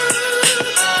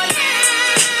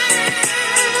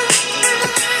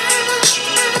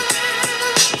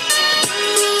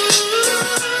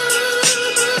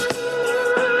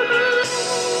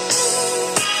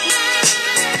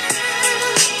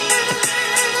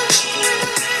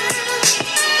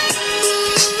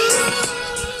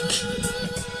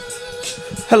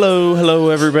Hello,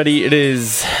 everybody. It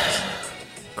is...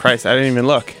 Christ, I didn't even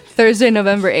look. Thursday,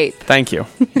 November 8th. Thank you.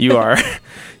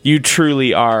 You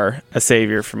truly are a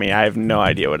savior for me. I have no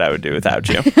idea what I would do without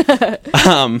you.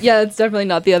 Yeah, it's definitely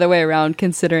not the other way around,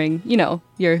 considering,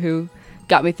 you're who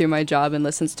got me through my job and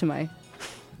listens to my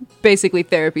basically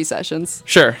therapy sessions.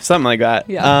 Sure, something like that.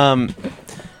 Yeah.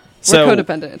 So we're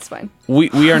codependent, it's fine.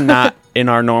 We are not in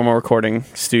our normal recording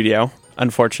studio,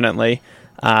 unfortunately.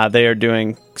 They are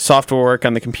doing software work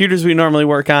on the computers we normally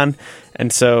work on,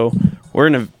 and so we're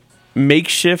in a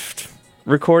makeshift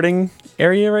recording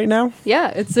area right now. Yeah,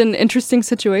 it's an interesting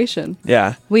situation.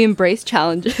 Yeah. We embrace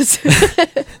challenges.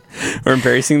 We're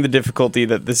embracing the difficulty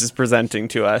that this is presenting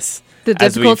to us. The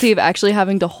difficulty of actually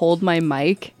having to hold my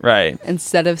mic. Right.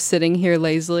 Instead of sitting here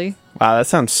lazily. Wow, that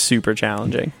sounds super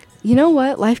challenging. You know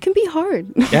what? Life can be hard.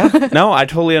 Yeah. No, I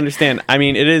totally understand. I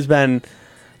mean, it has been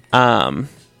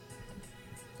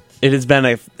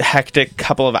a hectic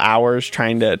couple of hours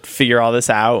trying to figure all this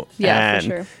out. Yeah, and for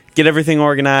sure. Get everything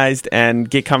organized and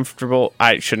get comfortable.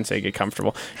 I shouldn't say get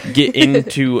comfortable. Get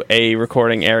into a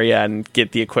recording area and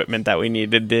get the equipment that we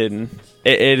needed. And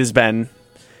it has been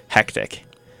hectic,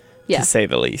 to say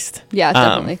the least. Yeah,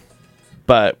 definitely.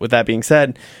 But with that being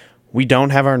said, we don't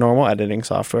have our normal editing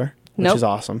software, which is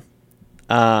awesome.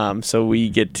 So we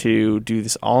get to do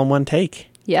this all in one take.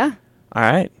 Yeah. All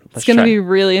right. It's going to be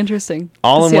really interesting.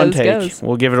 All in one take.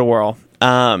 We'll give it a whirl.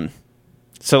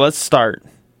 So let's start.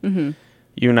 Mm-hmm.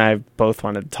 You and I both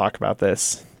wanted to talk about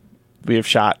this. We have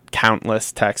shot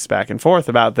countless texts back and forth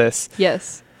about this.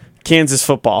 Yes. Kansas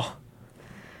football.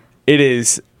 It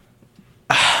is...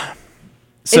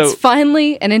 it's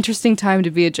finally an interesting time to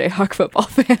be a Jayhawk football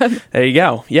fan. There you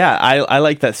go. Yeah, I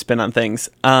like that spin on things.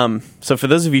 So for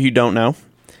those of you who don't know,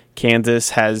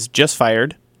 Kansas has just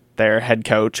fired their head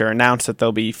coach, or announced that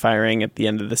they'll be firing at the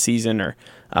end of the season, or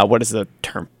what is the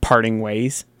term? Parting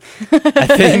ways, I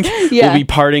think. Yeah. We'll be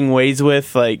parting ways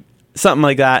with, like, something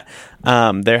like that.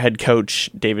 Their head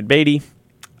coach, David Beatty,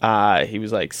 he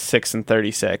was like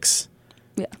 6-36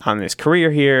 on his career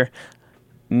here.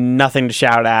 Nothing to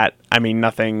shout at. I mean,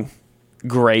 nothing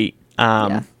great.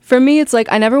 For me, it's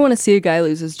like I never want to see a guy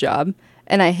lose his job,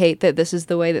 and I hate that this is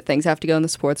the way that things have to go in the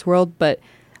sports world, but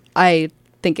I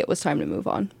think it was time to move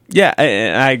on. Yeah,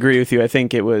 I agree with you. I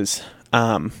think it was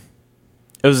a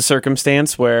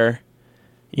circumstance where,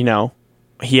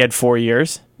 he had 4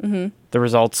 years. Mm-hmm. The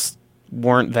results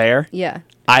weren't there. Yeah.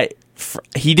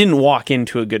 He didn't walk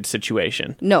into a good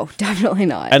situation. No, definitely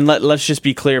not. And let's just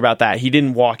be clear about that. He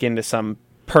didn't walk into some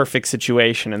perfect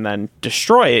situation and then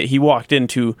destroy it. He walked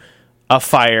into a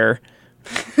fire.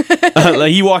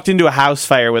 He walked into a house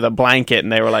fire with a blanket,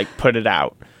 and they were like, put it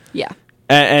out. Yeah.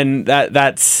 And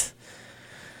that's...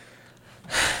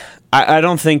 I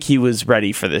don't think he was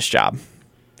ready for this job.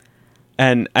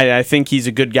 And I think he's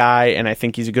a good guy, and I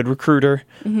think he's a good recruiter,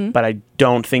 but I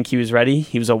don't think he was ready.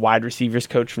 He was a wide receivers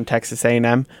coach from Texas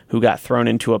A&M who got thrown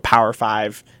into a Power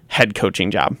 5 head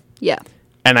coaching job. Yeah.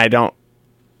 And I don't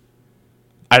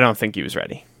think he was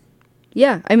ready.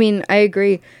 Yeah, I mean, I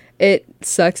agree. It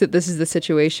sucks that this is the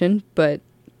situation, but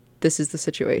this is the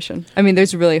situation. I mean,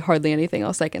 there's really hardly anything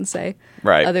else I can say.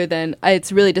 Right. Other than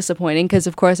it's really disappointing because,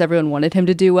 of course, everyone wanted him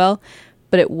to do well,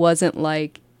 but it wasn't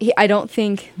like... I don't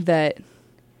think that...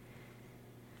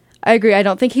 I agree. I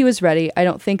don't think he was ready. I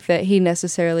don't think that he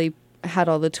necessarily had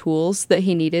all the tools that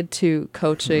he needed to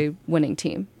coach a winning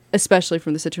team, especially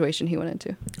from the situation he went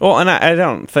into. Well, and I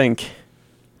don't think...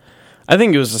 I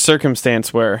think it was a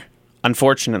circumstance where,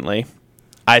 unfortunately,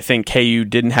 I think KU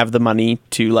didn't have the money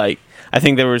to, like... I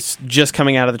think there was just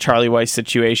coming out of the Charlie Weiss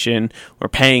situation. We're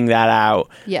paying that out.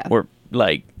 Yeah. We're,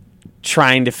 like,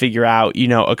 trying to figure out,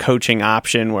 a coaching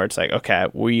option where it's like, okay,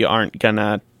 we aren't going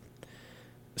to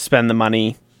spend the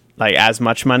money... like as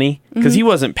much money, because he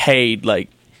wasn't paid like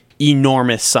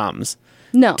enormous sums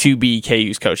to be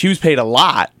KU's coach. He was paid a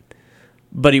lot,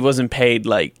 but he wasn't paid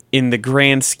like in the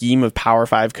grand scheme of Power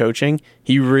 5 coaching.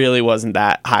 He really wasn't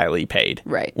that highly paid,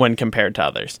 right, when compared to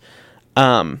others.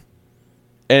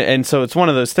 And so it's one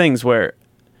of those things where,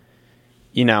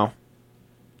 the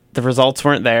results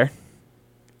weren't there.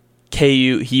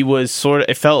 KU, he was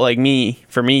it felt like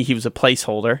for me, he was a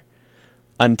placeholder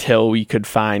until we could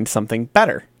find something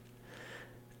better.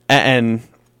 And,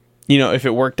 if it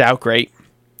worked out, great.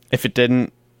 If it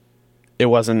didn't, it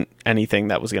wasn't anything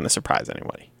that was going to surprise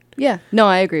anybody. Yeah. No,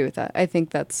 I agree with that. I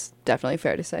think that's definitely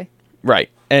fair to say. Right.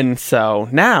 And so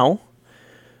now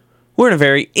we're in a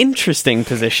very interesting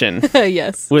position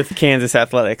yes, with Kansas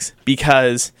athletics,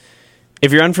 because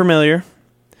if you're unfamiliar,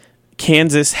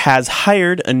 Kansas has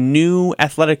hired a new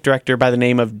athletic director by the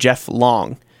name of Jeff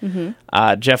Long.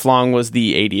 Mm-hmm. Jeff Long was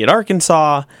the AD at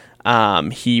Arkansas.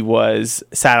 He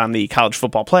sat on the college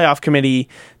football playoff committee.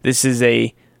 This is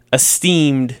a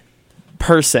esteemed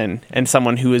person and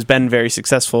someone who has been very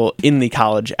successful in the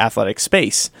college athletic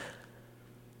space.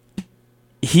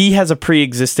 He has a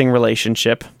pre-existing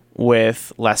relationship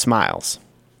with Les Miles.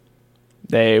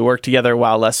 They worked together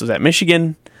while Les was at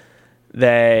Michigan.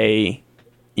 They,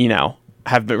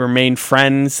 have remained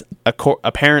friends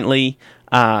apparently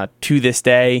to this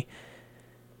day.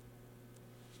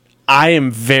 I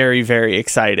am very, very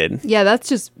excited. Yeah, that's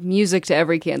just music to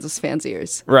every Kansas fan's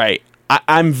ears. Right.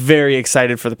 I'm very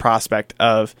excited for the prospect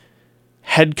of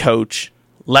head coach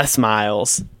Les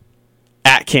Miles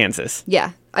at Kansas.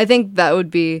 Yeah, I think that would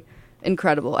be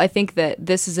incredible. I think that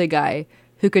this is a guy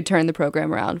who could turn the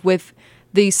program around with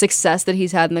the success that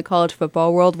he's had in the college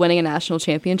football world, winning a national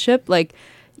championship. Like,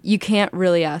 you can't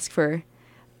really ask for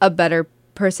a better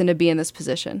person to be in this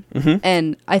position. Mm-hmm.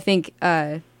 And I think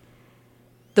the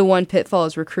one pitfall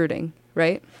is recruiting,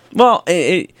 right? Well,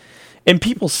 and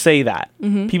people say that.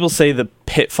 Mm-hmm. People say the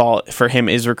pitfall for him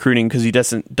is recruiting because he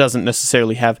doesn't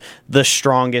necessarily have the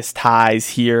strongest ties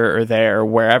here or there or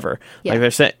wherever. Yeah. Like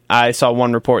they're saying, I saw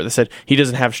one report that said he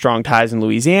doesn't have strong ties in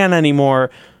Louisiana anymore.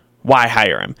 Why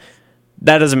hire him?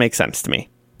 That doesn't make sense to me.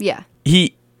 Yeah.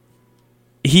 He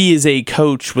is a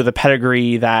coach with a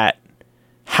pedigree that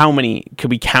how many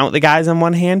could we count the guys on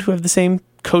one hand who have the same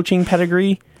coaching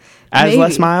pedigree as Maybe.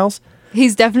 Les Miles?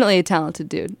 He's definitely a talented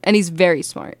dude, and he's very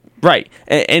smart. Right.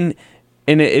 And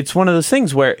it's one of those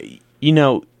things where,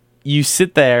 you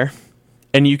sit there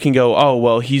and you can go, oh,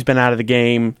 well, he's been out of the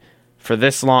game for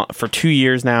this long, for 2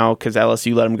 years now, because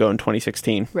LSU let him go in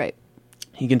 2016. Right.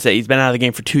 You can say he's been out of the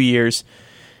game for 2 years.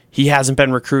 He hasn't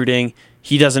been recruiting.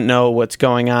 He doesn't know what's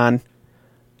going on.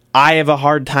 I have a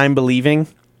hard time believing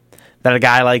that a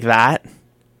guy like that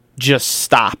just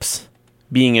stops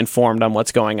being informed on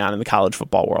what's going on in the college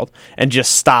football world and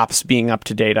just stops being up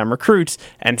to date on recruits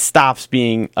and stops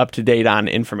being up to date on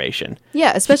information.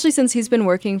 Yeah, especially since he's been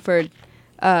working for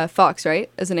Fox, right,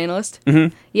 as an analyst?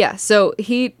 Mm-hmm. Yeah, so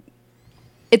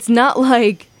it's not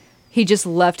like he just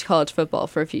left college football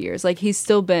for a few years. Like, he's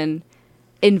still been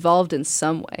involved in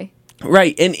some way.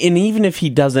 Right, and even if he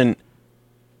doesn't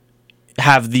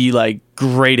have the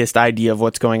greatest idea of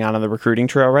what's going on the recruiting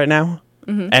trail right now,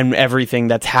 mm-hmm. and everything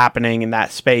that's happening in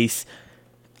that space,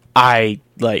 I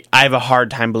have a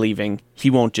hard time believing he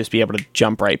won't just be able to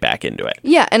jump right back into it.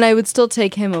 Yeah, and I would still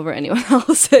take him over anyone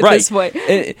else at this point.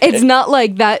 It's not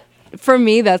like that. For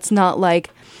me, that's not like,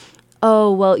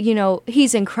 oh, well,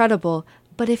 he's incredible,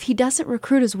 but if he doesn't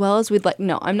recruit as well as we'd like,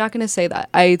 no, I'm not going to say that.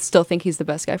 I still think he's the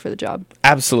best guy for the job.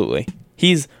 Absolutely.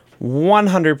 He's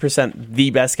 100%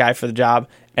 the best guy for the job,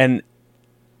 and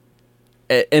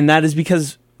that is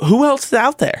because who else is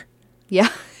out there? Yeah.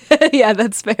 Yeah,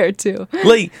 that's fair too.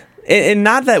 And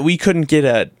not that we couldn't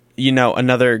get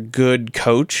another good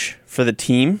coach for the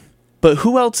team, but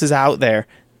who else is out there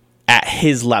at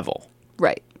his level?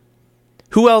 Right.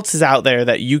 Who else is out there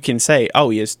that you can say,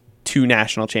 oh, he has 2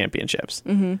 national championships?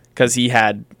 Because he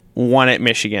had one at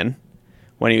Michigan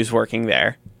when he was working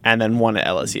there, and then one at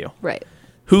LSU. Right.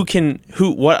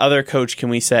 What other coach can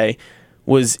we say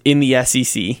was in the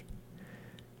SEC,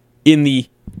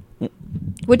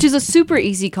 which is a super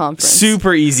easy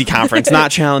conference.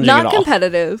 Not challenging at all. Not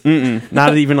competitive.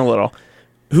 Not even a little.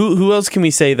 Who else can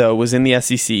we say, though, was in the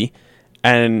SEC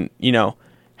and,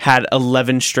 had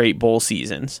 11 straight bowl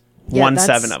seasons, won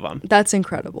 7 of them. That's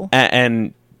incredible.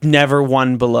 And never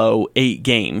won below 8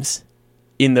 games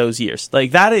in those years.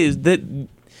 That is...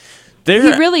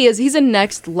 He really is. He's a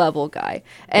next level guy.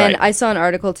 And right. I saw an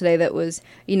article today that was,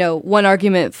 one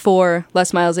argument for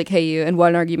Les Miles at KU and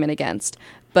one argument against.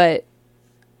 But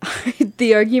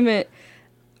the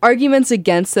arguments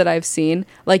against that I've seen,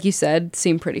 like you said,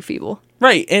 seem pretty feeble.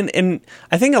 Right. And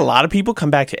I think a lot of people come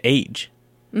back to age.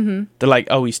 Mm-hmm. They're like,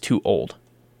 oh, he's too old.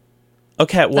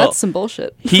 Okay, well... That's some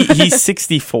bullshit. He's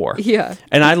 64. Yeah.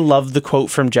 And I love the quote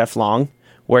from Jeff Long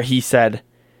where he said,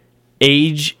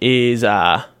 age is...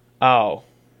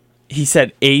 he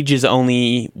said age is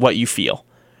only what you feel,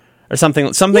 or something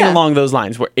along those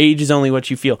lines, where age is only what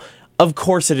you feel. Of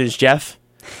course it is, Jeff.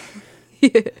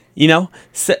 Yeah.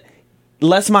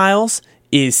 Les Miles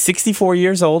is 64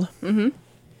 years old, mm-hmm.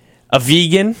 a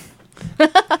vegan,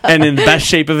 and in the best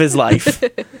shape of his life.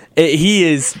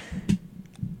 He's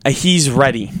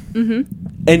ready, mm-hmm.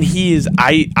 and he is.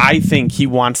 I think he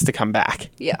wants to come back.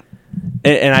 Yeah,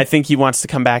 and I think he wants to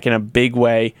come back in a big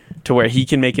way, to where he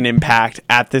can make an impact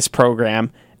at this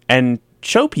program and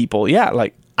show people,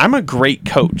 I'm a great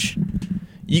coach.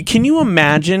 Can you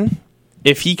imagine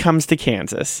if he comes to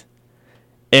Kansas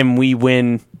and we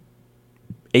win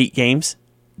 8 games?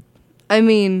 I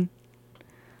mean,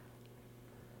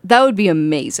 That would be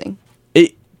amazing.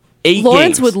 8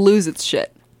 Lawrence games. would lose its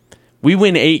shit. We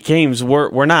win 8 games.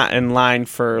 We're not in line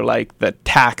for like the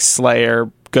Tax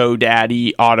Slayer,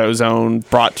 GoDaddy, AutoZone,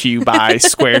 brought to you by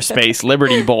Squarespace,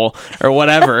 Liberty Bowl, or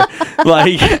whatever.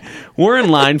 Like, we're in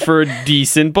line for a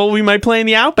decent bowl. We might play in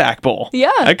the Outback Bowl.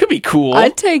 Yeah. That could be cool.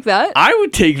 I'd take that. I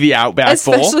would take the Outback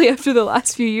Bowl. Especially after the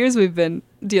last few years we've been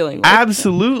dealing with.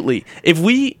 Absolutely.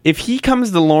 If he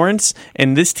comes to Lawrence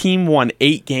and this team won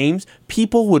 8 games,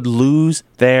 people would lose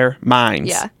their minds.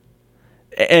 Yeah.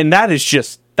 And that's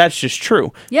just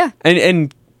true. Yeah.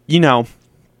 And you know,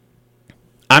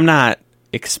 I'm not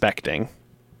expecting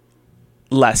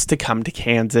Les to come to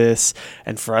Kansas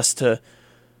and for us to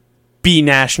be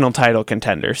national title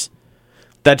contenders.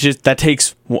 That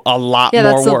takes a lot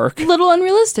more work. A little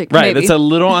unrealistic, right, maybe. that's a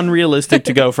little unrealistic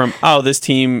to go from, oh, this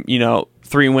team,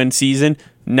 3-win season,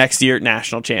 next year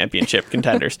national championship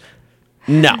contenders.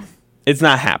 No, it's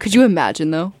not happening. Could you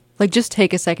imagine, though? Like, just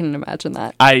take a second and imagine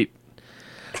that.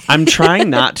 I'm trying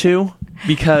not to,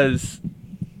 because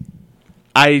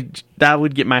that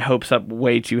would get my hopes up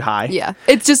way too high. Yeah,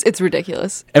 it's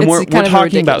ridiculous. And it's we're kind of a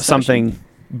talking about ridiculous something, notion.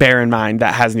 bear in mind,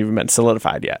 that hasn't even been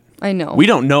solidified yet. I know. We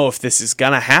don't know if this is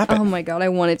going to happen. Oh my God, I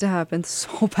want it to happen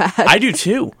so bad. I do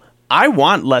too. I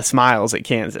want Les Miles at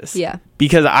Kansas. Yeah.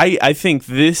 Because I think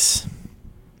this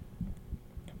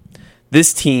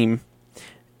team,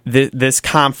 this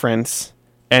conference,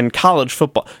 and college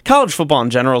football in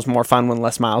general is more fun when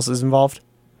Les Miles is involved.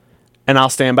 And I'll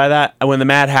stand by that. And when the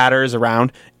Mad Hatter is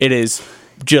around, it is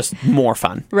just more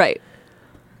fun. Right.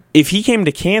 If he came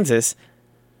to Kansas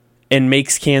and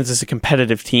makes Kansas a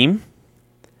competitive team,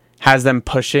 has them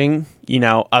pushing,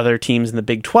 other teams in the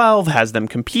Big 12, has them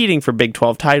competing for Big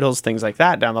 12 titles, things like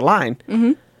that down the line,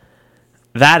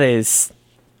 that is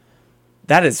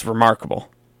remarkable.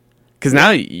 Because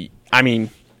now,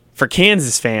 for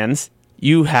Kansas fans,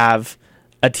 you have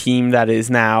a team that is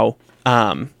now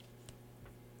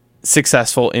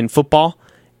successful in football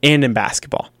and in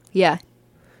basketball. Yeah.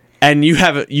 And you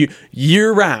have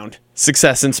year-round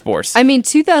success in sports.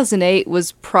 2008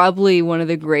 was probably one of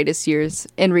the greatest years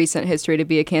in recent history to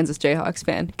be a Kansas Jayhawks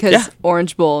fan. Because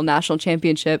Orange Bowl, national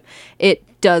championship, it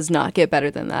does not get better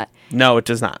than that. No, it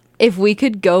does not. If we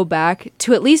could go back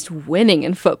to at least winning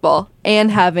in football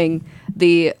and having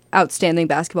the outstanding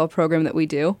basketball program that we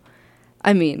do,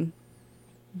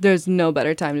 there's no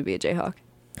better time to be a Jayhawk.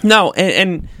 No,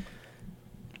 and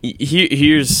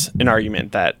here's an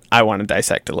argument that I want to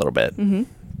dissect a little bit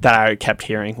that I kept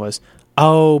hearing was,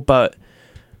 oh, but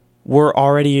we're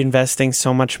already investing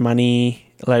so much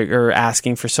money, or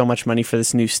asking for so much money for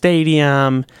this new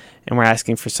stadium, and we're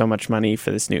asking for so much money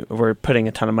for we're putting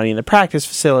a ton of money in the practice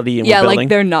facility, and we're building, like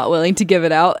they're not willing to give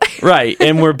it out. Right,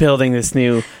 and we're building this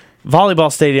new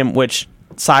volleyball stadium, which,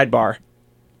 sidebar,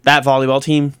 that volleyball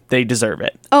team, they deserve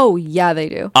it. Oh, yeah, they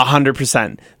do.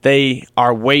 100%. They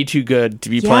are way too good to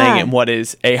be playing in what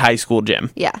is a high school gym.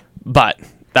 Yeah. But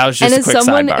that was just a quick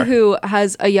sidebar. And as someone who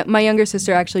has my younger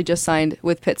sister actually just signed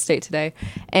with Pitt State today.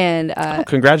 And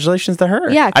congratulations to her.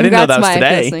 Yeah, I didn't know that was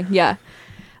today. Listening. Yeah.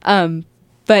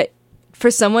 But for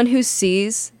someone who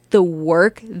sees the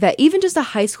work that even just a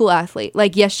high school athlete,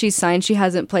 like, yes, she's signed, she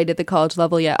hasn't played at the college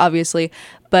level yet, obviously,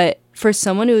 but for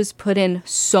someone who's put in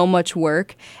so much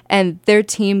work and their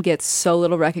team gets so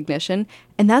little recognition,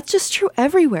 and that's just true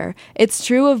everywhere. It's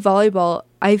true of volleyball,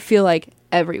 I feel like,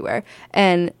 everywhere.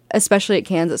 And especially at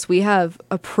Kansas, we have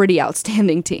a pretty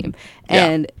outstanding team,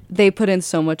 and they put in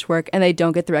so much work and they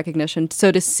don't get the recognition.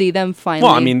 So to see them finally...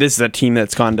 Well, this is a team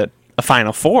that's gone to a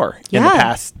Final Four in the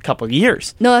past couple of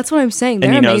years. No, that's what I'm saying. They're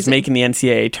and, amazing. Is making the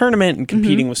NCAA tournament and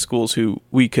competing with schools who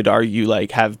we could argue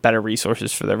have better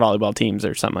resources for their volleyball teams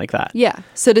or something like that. Yeah.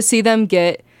 So to see them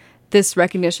get this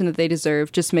recognition that they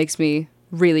deserve just makes me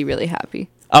really, really happy.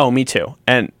 Oh, me too.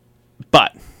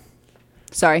 But...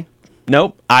 Sorry.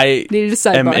 Nope. I needed a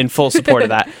sidebar. am in full support of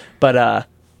that. But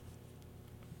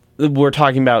we're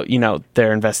talking about,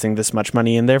 they're investing this much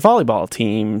money in their volleyball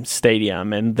team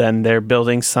stadium, and then they're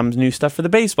building some new stuff for the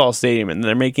baseball stadium, and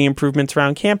they're making improvements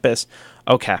around campus.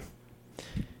 Okay.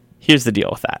 Here's the deal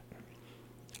with that.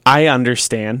 I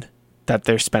understand that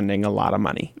they're spending a lot of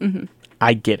money. Mm-hmm.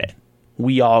 I get it.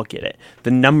 We all get it. The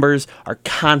numbers are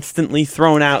constantly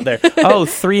thrown out there. Oh,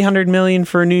 $300 million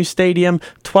for a new stadium,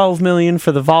 $12 million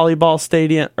for the volleyball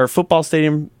stadium or football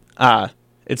stadium.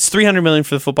 It's $300 million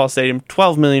for the football stadium,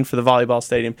 $12 million for the volleyball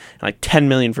stadium, and $10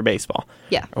 million for baseball.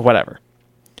 Yeah. Or whatever.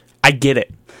 I get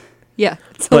it. Yeah,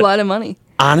 it's a lot of money.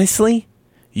 Honestly,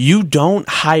 you don't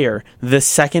hire the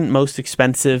second most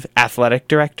expensive athletic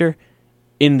director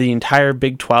in the entire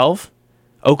Big 12.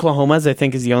 Oklahoma's, I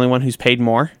think, is the only one who's paid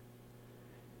more.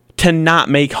 to not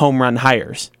make home run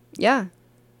hires. Yeah.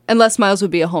 And Les Miles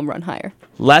would be a home run hire.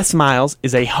 Les Miles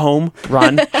is a home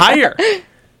run hire.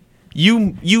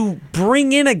 You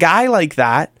bring in a guy like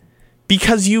that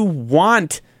because you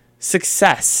want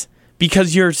success.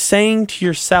 Because you're saying to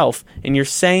yourself and you're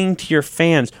saying to your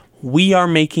fans, we are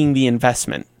making the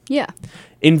investment. Yeah.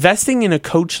 Investing in a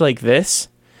coach like this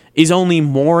is only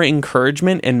more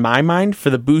encouragement in my mind for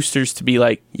the boosters to be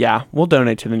like, yeah, we'll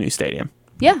donate to the new stadium.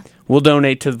 Yeah. We'll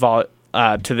donate to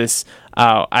to this.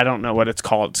 I don't know what it's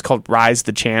called. It's called Rise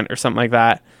the Chant or something like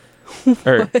that.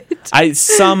 Or I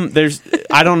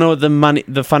don't know what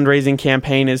the fundraising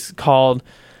campaign is called.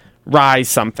 Rise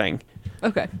something.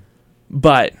 Okay.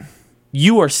 But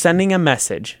you are sending a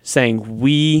message saying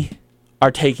we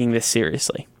are taking this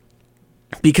seriously.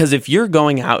 Because if I'm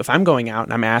going out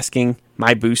and I'm asking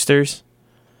my boosters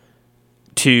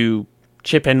to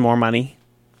chip in more money,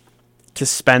 to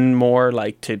spend more,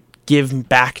 like to give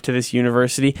back to this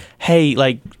university, hey,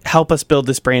 like help us build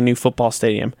this brand new football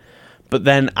stadium. But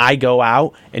then I go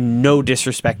out, and no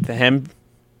disrespect to him,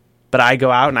 but I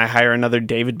go out and I hire another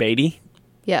David Beatty.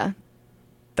 Yeah.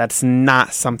 That's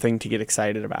not something to get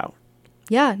excited about.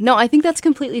 Yeah. No, I think that's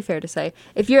completely fair to say.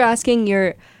 If you're asking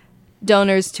your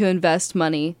donors to invest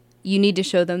money, you need to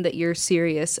show them that you're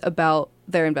serious about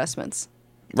their investments.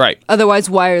 Right. Otherwise,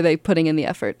 why are they putting in the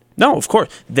effort? No, of course.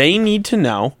 They need to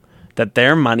know that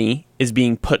their money is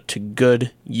being put to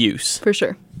good use. For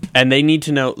sure. And they need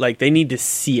to know, like, they need to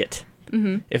see it.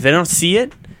 Mm-hmm. If they don't see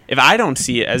it, if I don't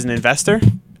see it as an investor,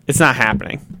 it's not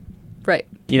happening. Right.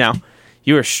 You know,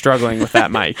 you are struggling with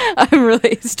that mic. I'm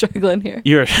really struggling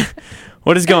here.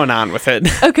 What is going on with it?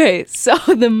 Okay, so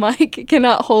the mic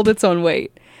cannot hold its own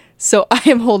weight. So I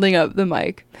am holding up the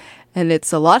mic, and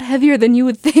it's a lot heavier than you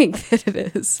would think that it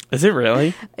is. Is it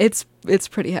really? It's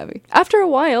pretty heavy. After a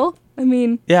while, I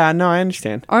mean... Yeah, no, I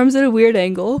understand. Arms at a weird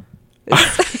angle.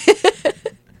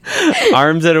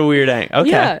 Arms at a weird angle.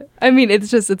 Okay. Yeah, I mean,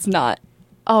 it's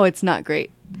not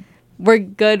great. We're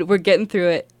good. We're getting through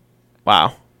it.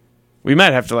 Wow. We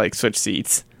might have to, like, switch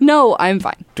seats. No, I'm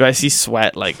fine. Do I see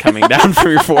sweat, like, coming down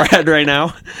from your forehead right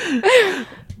now?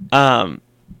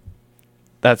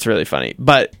 That's really funny.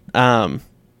 But,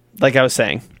 like I was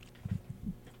saying,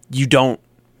 you don't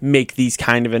make these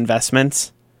kind of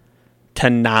investments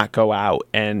to not go out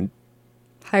and...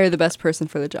 hire the best person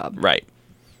for the job. Right.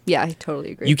 Yeah, I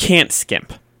totally agree. You can't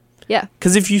skimp. Yeah.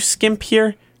 Because if you skimp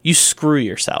here, you screw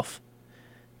yourself.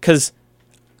 Because...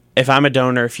 if I'm a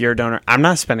donor, if you're a donor, I'm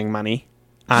not spending money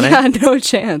on it. Yeah, no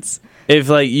chance. If,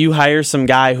 like, you hire some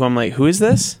guy who I'm like, who is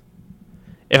this?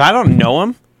 If I don't know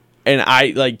him and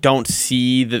I, like, don't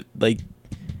see the, like,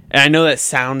 and I know that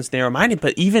sounds narrow-minded,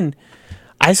 but even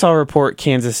I saw a report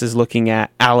Kansas is looking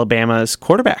at Alabama's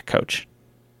quarterback coach.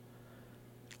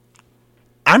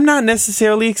 I'm not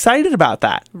necessarily excited about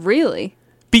that. Really?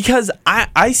 Because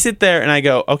I sit there and I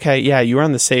go, okay, yeah, you were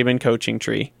on the Saban coaching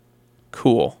tree.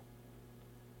 Cool.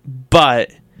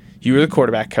 But you were the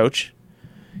quarterback coach.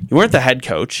 You weren't the head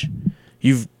coach.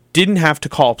 You didn't have to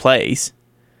call plays.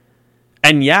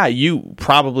 And yeah, you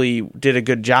probably did a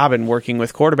good job in working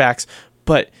with quarterbacks.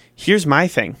 But here's my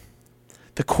thing.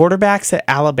 The quarterbacks at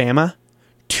Alabama,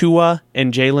 Tua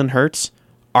and Jalen Hurts,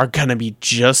 are going to be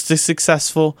just as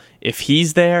successful if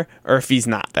he's there or if he's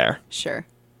not there. Sure.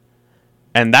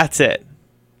 And that's it.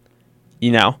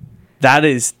 You know,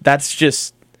 that's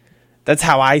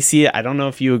how I see it. I don't know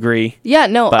if you agree. Yeah,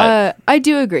 no, I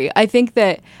do agree. I think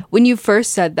that when you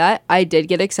first said that, I did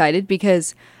get excited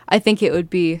because I think it would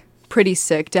be pretty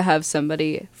sick to have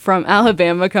somebody from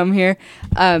Alabama come here.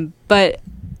 But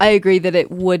I agree that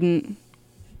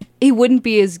he wouldn't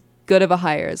be as good of a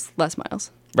hire as Les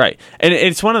Miles. Right. And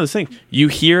it's one of those things. You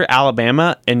hear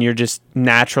Alabama and your just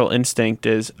natural instinct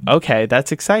is, okay,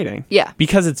 that's exciting. Yeah.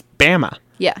 Because it's Bama.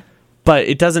 Yeah. But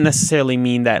it doesn't necessarily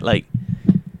mean that, like,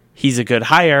 he's a good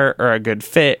hire or a good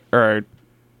fit or,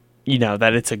 you know,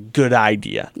 that it's a good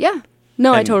idea. Yeah.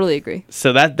 No, I totally agree.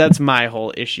 So that's my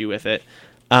whole issue with it.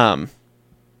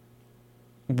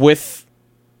 With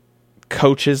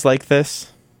coaches like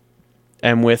this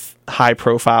and with high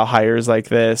profile hires like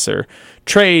this or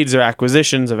trades or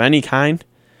acquisitions of any kind,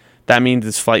 that means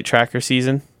it's flight tracker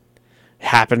season. It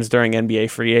happens during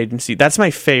NBA free agency. That's my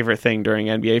favorite thing during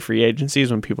NBA free agency is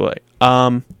when people are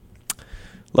like,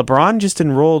 LeBron just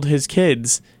enrolled his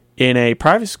kids in a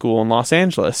private school in Los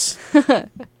Angeles.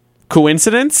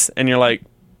 Coincidence? And you're like,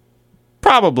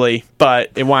 probably,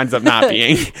 but it winds up not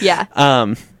being.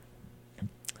 Yeah.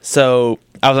 So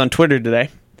I was on Twitter today,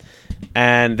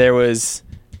 and there was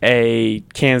a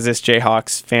Kansas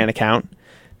Jayhawks fan account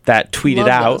that tweeted Love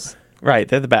out. those. Right,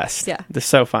 they're the best. Yeah. They're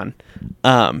so fun.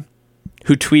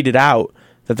 Who tweeted out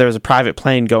that there was a private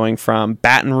plane going from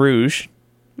Baton Rouge,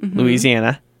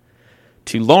 Louisiana,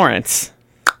 to Lawrence.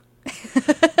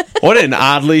 What an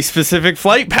oddly specific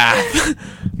flight path,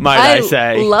 might I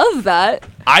say. I love that.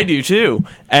 I do too.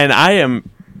 And I am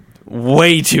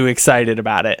way too excited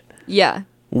about it. Yeah.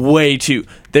 Way too.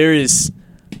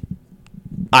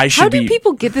 How do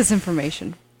people get this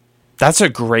information? That's a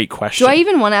great question. Do I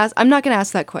even want to ask? I'm not going to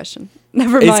ask that question.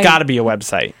 Never mind. It's got to be a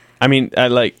website. I mean,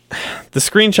 the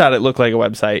screenshot, it looked like a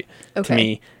website to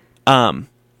me. But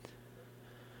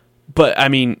I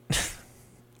mean,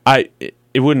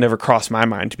 it would never cross my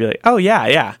mind to be like, oh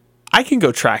yeah, I can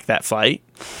go track that flight.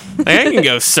 Like, I can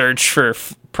go search for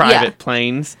private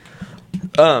planes.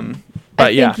 But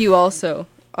I think you also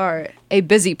are a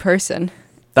busy person.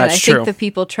 That's true. I think the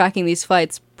people tracking these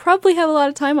flights probably have a lot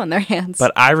of time on their hands.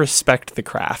 But I respect the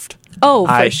craft. Oh,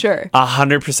 for sure.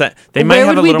 100%. They might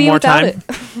have a little more time,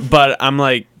 but I'm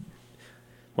like,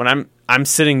 when I'm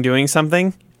sitting doing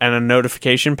something and a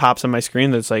notification pops on my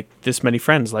screen that's like, this many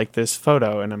friends like this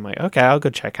photo, and I'm like, okay, I'll go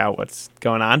check out what's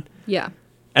going on. Yeah.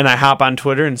 And I hop on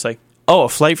Twitter and it's like, oh, a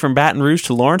flight from Baton Rouge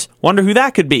to Lawrence? Wonder who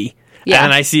that could be. Yeah.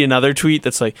 And I see another tweet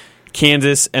that's like,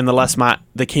 Kansas and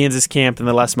the Kansas camp and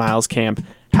the Les Miles camp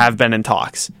have been in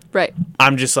talks. Right.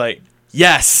 I'm just like,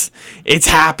 yes, it's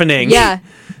happening. Yeah.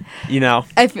 You know,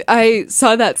 I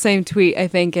saw that same tweet, I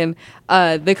think, and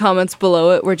the comments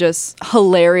below it were just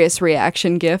hilarious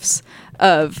reaction gifs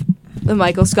of the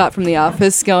Michael Scott from The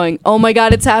Office going, oh my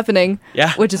God, it's happening.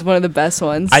 Yeah. Which is one of the best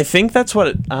ones. I think that's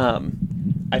what,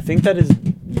 I think that is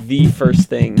the first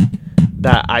thing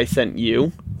that I sent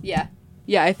you. Yeah.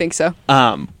 Yeah, I think so.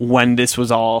 When this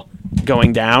was all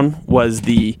going down was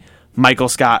the Michael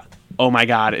Scott, oh my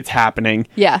God, it's happening.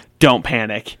 Yeah. Don't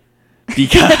panic.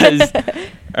 Because...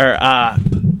 Or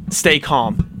stay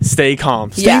calm. Stay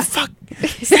calm. Stay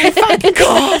fucking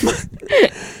calm.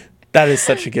 That is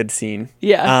such a good scene.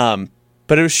 Yeah.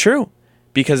 But it was true.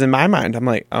 Because in my mind, I'm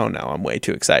like, oh no, I'm way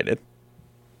too excited.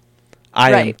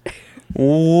 I am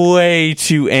way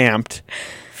too amped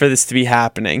for this to be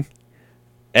happening.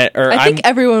 I think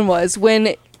everyone was.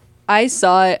 When I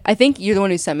saw it, I think you're the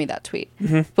one who sent me that tweet.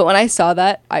 Mm-hmm. But when I saw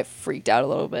that, I freaked out a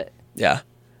little bit. Yeah.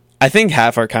 I think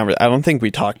half our I don't think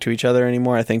we talk to each other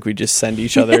anymore. I think we just send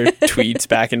each other tweets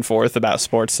back and forth about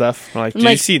sports stuff. We're like, did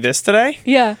you see this today?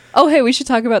 Yeah. Oh, hey, we should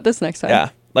talk about this next time. Yeah.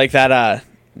 Like that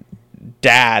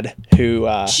dad who...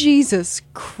 Jesus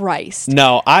Christ.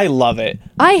 No, I love it.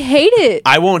 I hate it.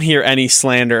 I won't hear any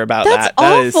slander about that.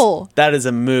 That's awful. That is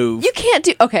a move. You can't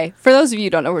do... Okay, for those of you who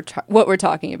don't know what we're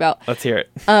talking about. Let's hear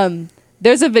it.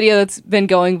 There's a video that's been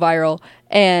going viral,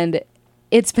 and...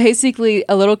 it's basically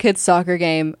a little kid's soccer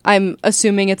game. I'm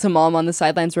assuming it's a mom on the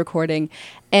sidelines recording.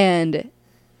 And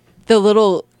the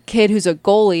little kid who's a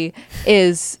goalie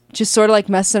is just sort of like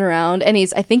messing around. And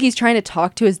I think he's trying to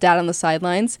talk to his dad on the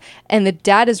sidelines. And the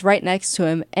dad is right next to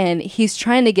him. And he's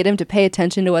trying to get him to pay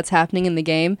attention to what's happening in the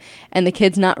game. And the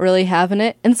kid's not really having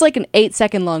it. And it's like an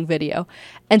 8-second long video.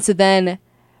 And so then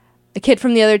a kid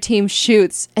from the other team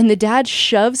shoots. And the dad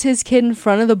shoves his kid in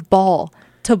front of the ball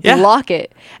to block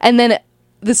it. And then...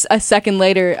 a second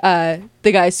later,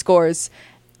 the guy scores,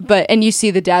 and you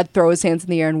see the dad throw his hands in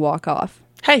the air and walk off.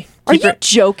 Hey, are you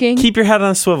joking? Keep your head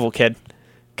on a swivel, kid.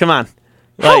 Come on.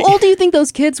 How old do you think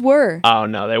those kids were? Oh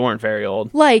no, they weren't very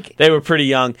old. Like they were pretty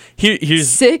young. Here's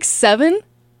 6, 7.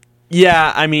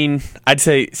 Yeah, I mean, I'd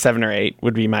say 7 or 8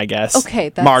 would be my guess. Okay,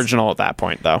 that's marginal at that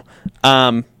point, though.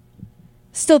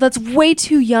 Still, that's way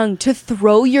too young to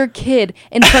throw your kid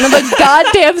in front of a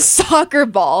goddamn soccer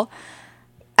ball.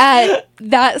 At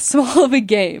that small of a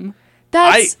game.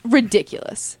 That's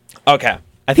ridiculous. Okay.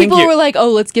 People were like, oh,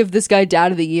 let's give this guy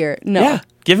Dad of the Year. No. Yeah,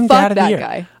 give him Dad of the Year.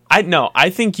 Guy. I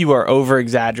think you are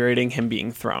over-exaggerating him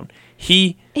being thrown.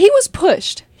 He was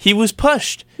pushed. He was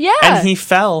pushed. Yeah. And he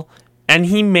fell, and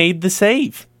he made the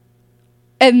save.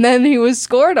 And then he was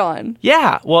scored on.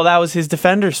 Yeah. Well, that was his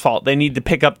defender's fault. They need to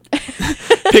pick up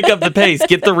the pace,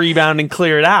 get the rebound, and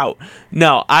clear it out.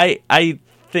 No, I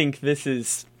think this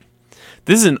is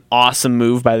an awesome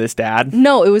move by this dad.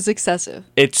 No, it was excessive.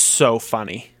 It's so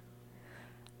funny.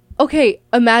 Okay,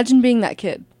 imagine being that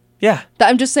kid. Yeah.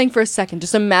 I'm just saying for a second.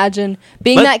 Just imagine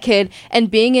being that kid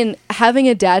and having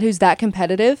a dad who's that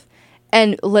competitive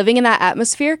and living in that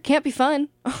atmosphere can't be fun.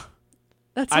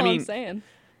 That's all I'm saying.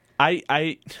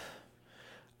 I'm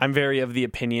very of the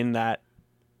opinion that,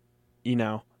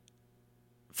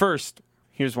 first,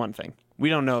 here's one thing. We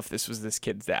don't know if this was this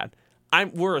kid's dad.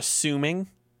 We're assuming...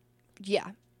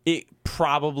 Yeah. It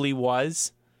probably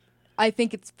was. I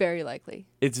think it's very likely.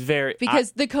 It's very...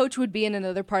 Because the coach would be in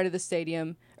another part of the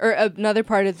stadium, or another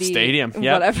part of the... Stadium,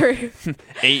 yep. Whatever.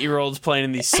 8-year-olds playing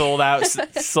in these sold-out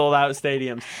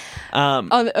stadiums.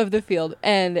 Of the field.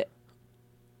 And,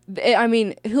 I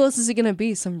mean, who else is it going to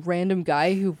be? Some random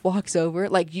guy who walks over?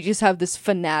 Like, you just have this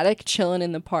fanatic chilling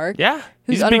in the park? Yeah.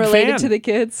 Who's He's a big unrelated fan. to the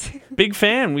kids? Big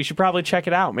fan. We should probably check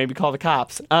it out. Maybe call the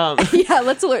cops. Yeah,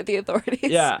 let's alert the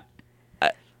authorities. Yeah.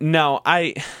 No,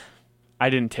 I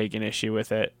didn't take an issue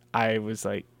with it. I was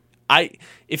like,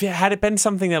 if it had been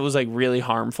something that was like really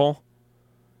harmful,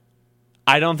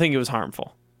 I don't think it was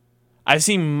harmful. I've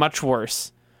seen much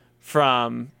worse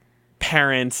from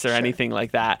parents or anything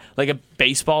like that. Like a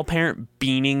baseball parent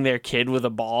beating their kid with a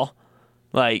ball.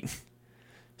 Like,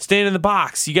 stand in the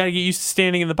box. You got to get used to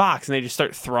standing in the box. And they just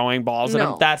start throwing balls at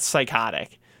him. That's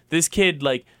psychotic. This kid,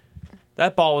 like,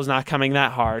 that ball was not coming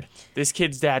that hard. This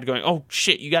kid's dad going, oh,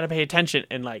 shit, you got to pay attention,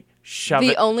 and, like, shove it.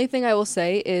 The only thing I will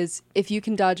say is if you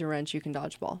can dodge a wrench, you can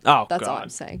dodge a ball. Oh, That's all God. I'm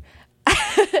saying.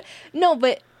 No,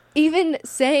 but even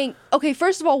saying, okay,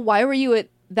 first of all, why were you at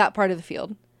that part of the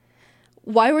field?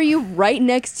 Why were you right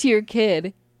next to your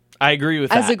kid I agree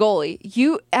with as that. a goalie?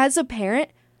 You, as a parent,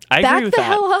 I back agree with the that.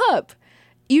 hell up.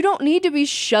 You don't need to be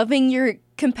shoving your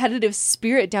competitive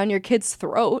spirit down your kid's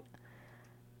throat.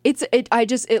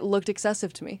 It looked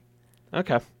excessive to me.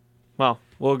 Okay. Well,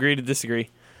 we'll agree to disagree.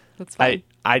 That's fine.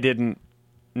 I didn't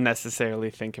necessarily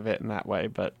think of it in that way,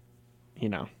 but, you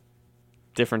know,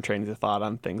 different trains of thought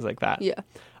on things like that. Yeah.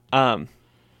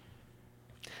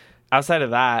 Outside of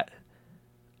that,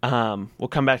 we'll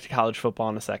come back to college football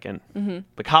in a second. Mm-hmm.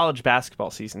 But college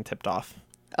basketball season tipped off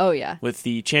Oh, yeah. with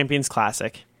the Champions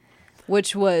Classic.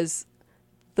 Which was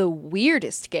the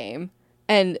weirdest game.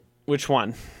 And Which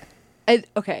one?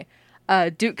 okay,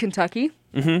 Duke, Kentucky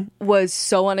was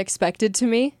so unexpected to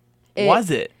me.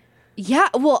 Was it? Yeah,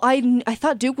 well, I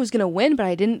thought Duke was going to win, but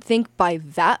I didn't think by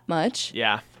that much.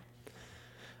 Yeah.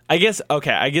 I guess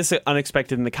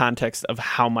unexpected in the context of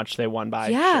how much they won by.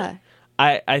 Yeah. Sure.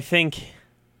 I think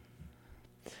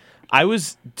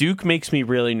Duke makes me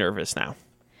really nervous now.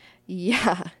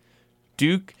 Yeah.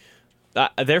 Duke,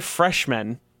 their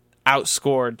freshmen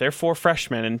outscored, their 4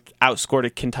 freshmen and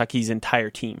outscored Kentucky's entire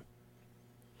team.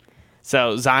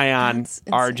 So Zion, That's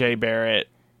insane. RJ Barrett,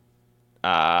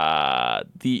 and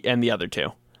the other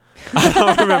 2. I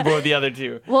don't remember what the other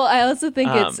 2. Well, I also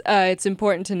think it's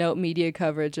important to note media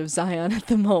coverage of Zion at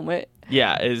the moment.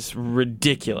 Yeah, is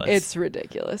ridiculous. It's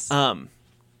ridiculous.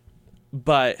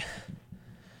 But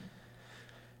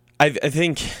I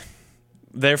think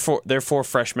their 4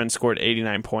 freshmen scored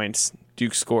 89 points.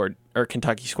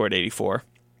 Kentucky scored 84.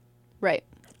 Right.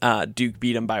 Duke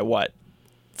beat them by what?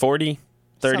 40?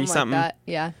 30 something? Like that.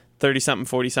 Yeah. 30 something,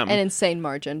 40 something. An insane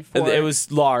margin for It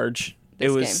was large. It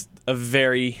was game. a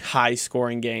very high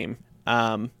scoring game.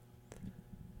 I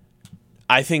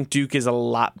think Duke is a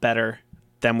lot better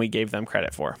than we gave them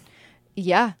credit for.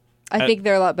 Yeah. I think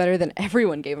they're a lot better than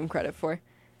everyone gave them credit for.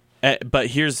 But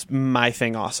here's my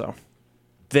thing also.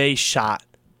 They shot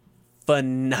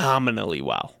phenomenally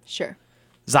well. Sure.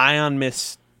 Zion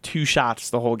missed 2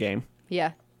 shots the whole game.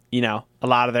 Yeah. You know, a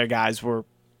lot of their guys were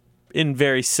in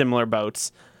very similar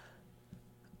boats.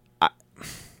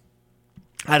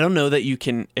 I don't know that you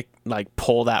can like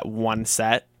pull that one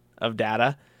set of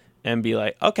data and be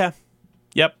like, okay,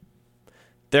 yep,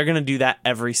 they're going to do that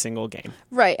every single game.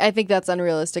 Right. I think that's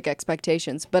unrealistic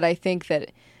expectations. But I think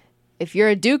that if you're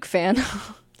a Duke fan,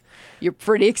 you're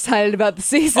pretty excited about the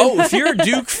season. Oh, if you're a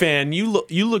Duke fan, you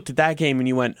looked at that game and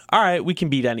you went, all right, we can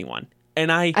beat anyone.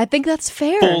 And I think that's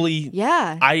fair. fully,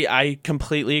 Yeah. I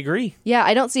completely agree. Yeah,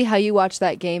 I don't see how you watch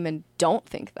that game and don't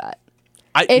think that.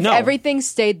 If no. everything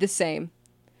stayed the same,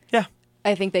 Yeah.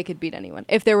 I think they could beat anyone.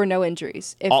 If there were no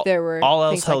injuries, if there were all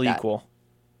else things held like that. equal,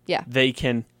 Yeah. they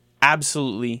can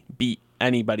absolutely beat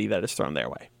anybody that is thrown their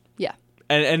way. Yeah.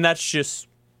 And that's just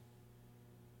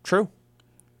true.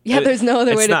 Yeah, there's no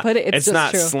other way to not, put it. It's just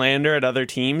not true. slander at other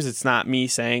teams. It's not me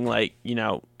saying, like, you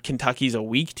know, Kentucky's a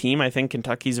weak team. I think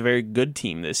Kentucky's a very good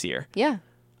team this year. Yeah.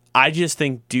 I just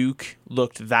think Duke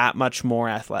looked that much more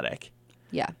athletic.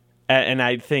 Yeah. And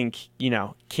I think, you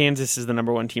know, Kansas is the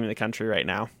number 1 team in the country right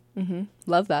now. Mm-hmm.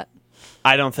 Love that.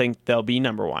 I don't think they'll be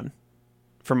number 1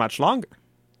 for much longer.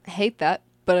 I hate that,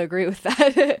 but I agree with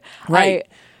that. Right.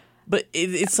 But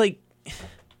it's like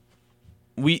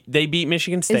they beat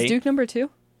Michigan State. Is Duke number 2?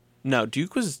 No,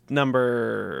 Duke was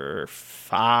number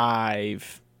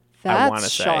 5. That's I want to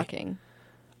say. shocking.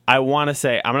 I want to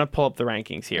say I'm going to pull up the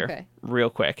rankings here Okay. real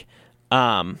quick.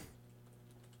 But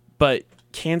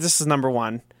Kansas is number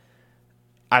 1.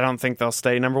 I don't think they'll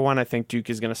stay number 1. I think Duke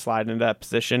is going to slide into that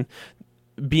position.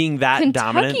 Being that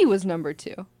Kentucky dominant. was number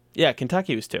 2. Yeah,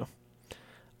 Kentucky was 2.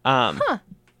 And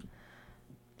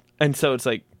so it's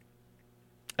like,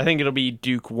 I think it'll be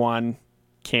Duke 1,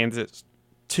 Kansas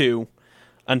 2,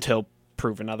 until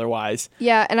proven otherwise.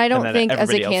 Yeah, and I don't then think as a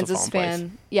everybody else will Kansas fall in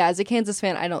fan, place. as a Kansas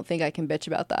fan, I don't think I can bitch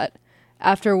about that.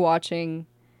 After watching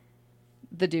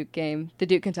the Duke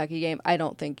Kentucky game, I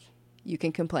don't think you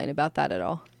can complain about that at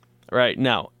all. Right,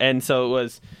 no. And so it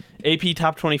was AP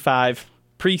Top 25,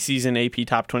 preseason AP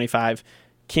Top 25,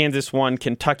 Kansas 1,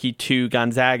 Kentucky 2,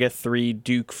 Gonzaga 3,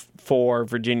 Duke 4,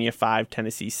 Virginia 5,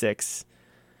 Tennessee 6,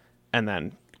 and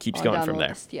then keeps On going down from the there.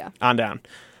 list, yeah. On down.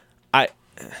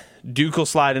 Duke will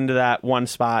slide into that 1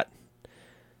 spot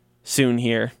soon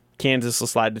here. Kansas will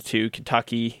slide to 2.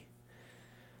 Kentucky,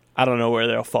 I don't know where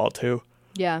they'll fall to.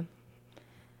 Yeah.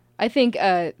 I think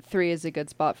 3 is a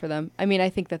good spot for them. I mean, I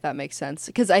think that makes sense.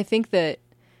 Because I think that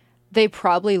they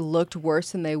probably looked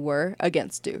worse than they were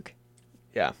against Duke.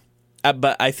 Yeah.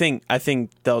 But I think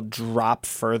they'll drop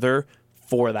further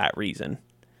for that reason.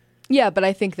 Yeah, but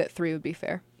I think that 3 would be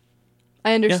fair.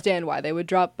 I understand why they would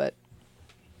drop, but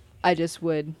I just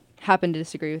would happen to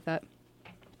disagree with that.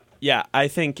 Yeah, I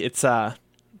think it's I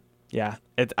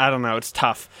don't know, it's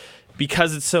tough.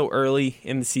 Because it's so early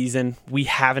in the season, we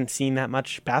haven't seen that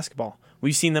much basketball.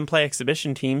 We've seen them play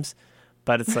exhibition teams,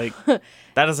 but it's like that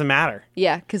doesn't matter.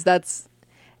 Yeah, because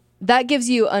that gives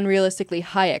you unrealistically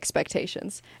high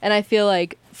expectations. And I feel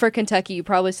like for Kentucky, you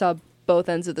probably saw both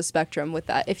ends of the spectrum with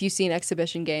that. If you see an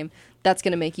exhibition game, that's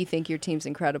going to make you think your team's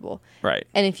incredible. Right.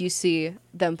 And if you see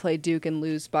them play Duke and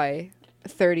lose by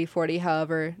 30, 40,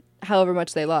 however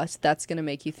much they lost, that's going to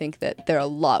make you think that they're a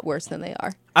lot worse than they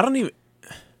are. I don't even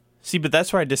see, but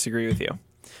that's where I disagree with you.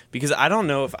 Because I don't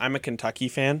know if I'm a Kentucky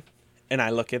fan and I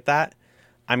look at that,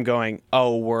 I'm going,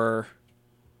 oh, we're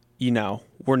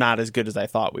not as good as I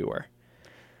thought we were.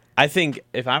 I think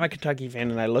if I'm a Kentucky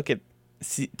fan and I look at,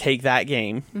 take that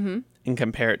game and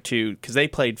compare it to, because they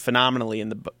played phenomenally in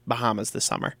the Bahamas this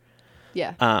summer.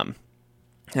 Yeah. And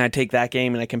I take that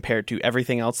game and I compare it to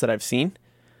everything else that I've seen,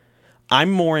 I'm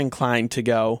more inclined to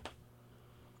go,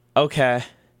 okay,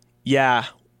 yeah,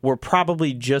 we're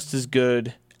probably just as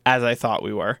good as I thought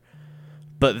we were.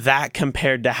 But that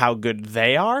compared to how good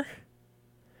they are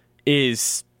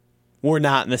is we're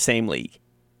not in the same league.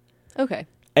 Okay.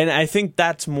 And I think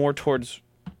that's more towards,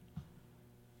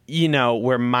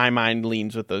 where my mind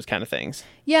leans with those kind of things.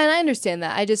 Yeah, and I understand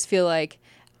that. I just feel like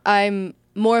I'm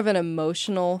more of an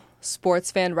emotional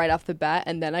sports fan right off the bat,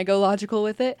 and then I go logical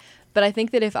with it. But I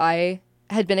think that if I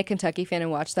had been a Kentucky fan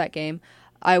and watched that game,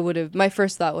 my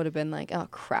first thought would have been like, oh,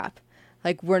 crap.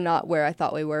 Like, we're not where I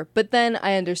thought we were. But then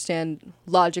I understand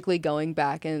logically going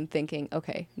back and thinking,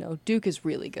 okay, no, Duke is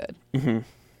really good. Mm-hmm.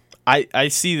 I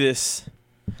see this.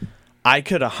 I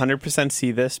could 100%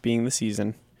 see this being the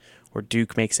season where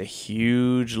Duke makes a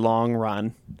huge long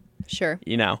run. Sure.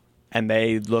 And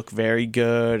they look very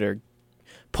good, or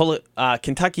pull it.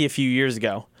 Kentucky a few years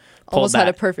ago almost had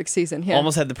a perfect season. Yeah.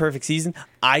 Almost had the perfect season.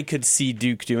 I could see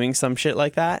Duke doing some shit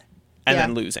like that and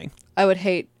then losing. I would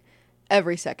hate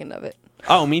every second of it.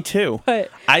 Oh, me too.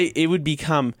 But it would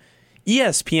become,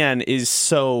 ESPN is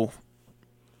so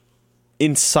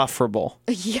insufferable.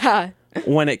 Yeah.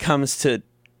 When it comes to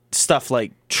stuff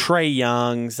like Trae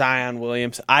Young, Zion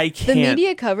Williams. I can't. The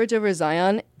media coverage over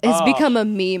Zion has become a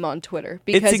meme on Twitter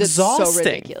because it's so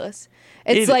ridiculous.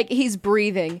 It's like he's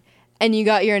breathing and you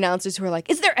got your announcers who are like,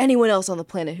 is there anyone else on the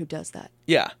planet who does that?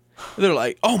 Yeah. They're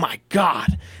like, oh my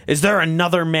God, is there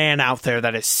another man out there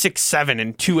that is 6'7"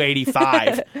 and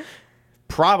 285?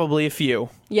 Probably a few.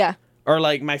 Yeah. Or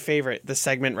like my favorite, the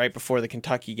segment right before the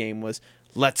Kentucky game was,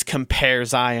 let's compare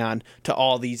Zion to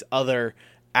all these other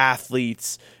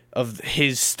athletes of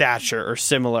his stature or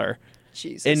similar.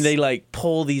 Jesus. And they like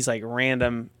pull these like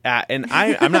random and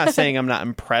I'm not saying I'm not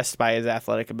impressed by his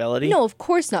athletic ability. No, of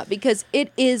course not, because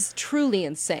it is truly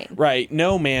insane. Right.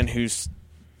 No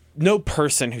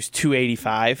person who's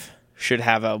 285 should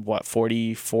have a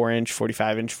 44-inch,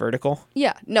 45-inch vertical.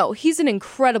 Yeah. No, he's an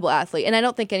incredible athlete, and I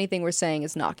don't think anything we're saying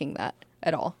is knocking that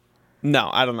at all. No,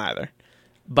 I don't either.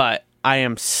 But I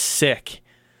am sick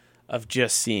of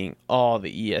just seeing all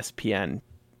the ESPN,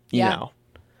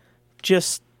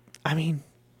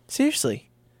 seriously.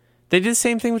 They did the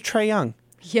same thing with Trae Young.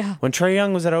 Yeah. When Trae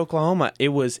Young was at Oklahoma, it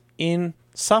was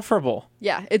insufferable.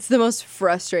 Yeah, it's the most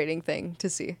frustrating thing to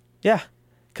see. Yeah,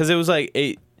 because it was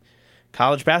like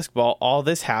college basketball, all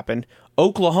this happened.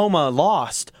 Oklahoma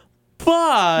lost,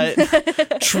 but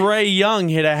Trae Young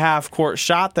hit a half-court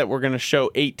shot that we're going to show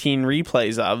 18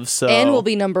 replays of. And will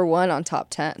be number 1 on top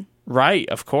 10. Right,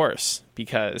 of course,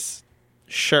 because,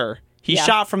 sure. He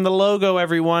shot from the logo,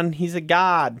 everyone. He's a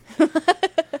god.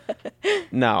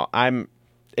 No,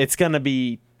 it's going to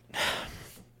be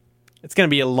it's going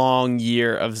to be a long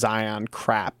year of Zion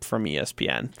crap from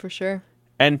ESPN. For sure.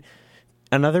 And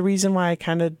another reason why I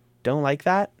kind of don't like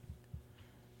that,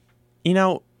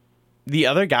 the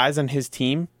other guys on his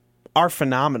team are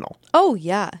phenomenal. Oh,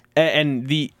 yeah.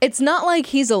 And it's not like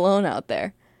he's alone out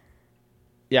there.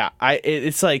 Yeah,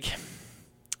 it's like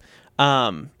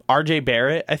RJ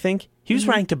Barrett, I think. He was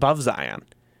ranked above Zion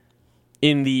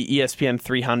in the ESPN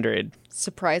 300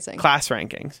 surprising class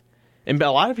rankings. And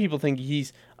a lot of people think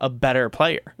he's a better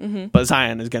player, but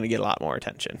Zion is going to get a lot more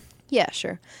attention. Yeah,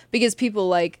 sure. Because people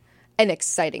like an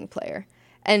exciting player.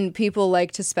 And people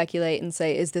like to speculate and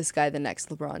say, is this guy the next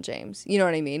LeBron James? You know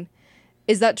what I mean?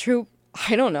 Is that true?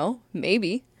 I don't know.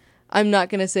 Maybe. I'm not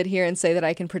going to sit here and say that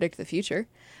I can predict the future.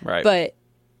 Right. But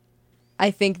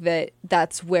I think that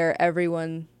that's where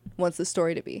everyone wants the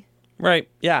story to be. Right.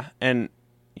 Yeah. And,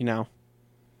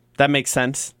 that makes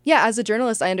sense. Yeah, as a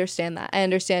journalist, I understand that. I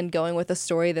understand going with a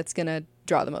story that's going to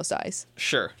draw the most eyes.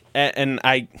 Sure. And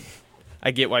I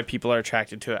get why people are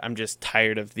attracted to it. I'm just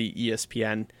tired of the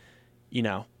ESPN,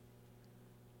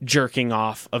 jerking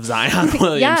off of Zion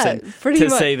Williamson, pretty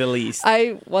much. say the least.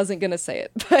 I wasn't going to say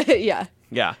it, but yeah.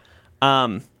 Yeah.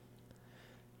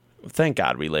 Thank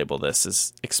God we label this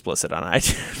as explicit on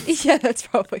iTunes. Yeah, that's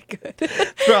probably good.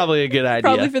 Probably a good idea.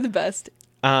 Probably for the best.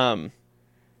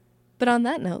 But on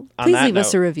that note, please leave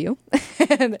us a review.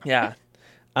 Yeah.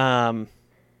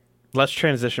 Let's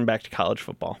transition back to college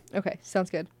football. Okay, sounds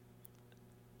good.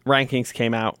 Rankings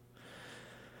came out.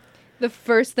 The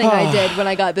first thing I did when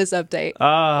I got this update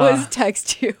was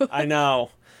text you. I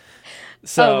know.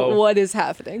 So what is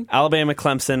happening? Alabama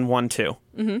Clemson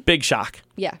 1-2. Big shock.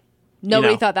 Yeah.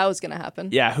 Nobody thought that was going to happen.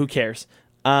 Yeah, who cares?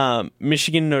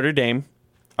 Michigan Notre Dame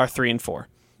are 3-4.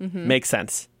 Makes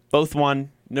sense. Both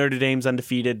won. Notre Dame's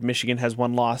undefeated. Michigan has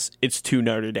one loss. It's to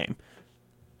Notre Dame.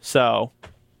 So,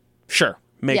 sure,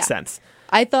 makes sense.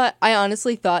 I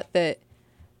honestly thought that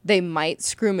they might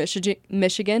screw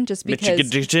Michigan just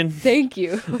because. Michigan. Thank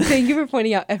you. Thank you for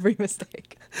pointing out every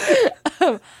mistake.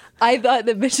 I thought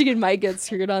that Michigan might get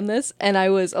screwed on this, and I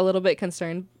was a little bit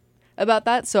concerned about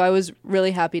that. So I was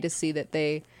really happy to see that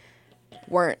they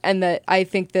weren't, and that I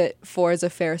think that 4 is a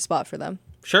fair spot for them.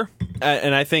 Sure.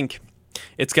 And I think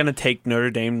it's going to take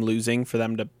Notre Dame losing for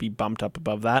them to be bumped up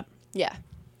above that. Yeah.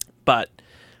 But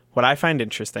what I find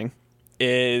interesting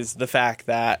is the fact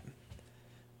that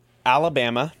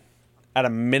Alabama, at a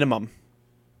minimum,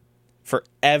 for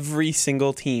every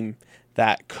single team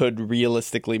that could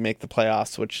realistically make the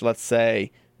playoffs, which let's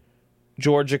say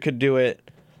Georgia could do it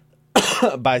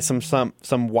by some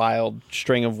wild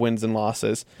string of wins and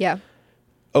losses. Yeah.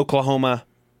 Oklahoma,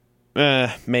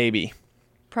 maybe.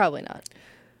 Probably not.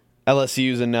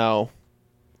 LSU's a no.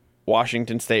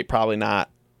 Washington State, probably not.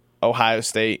 Ohio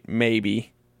State,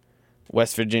 maybe.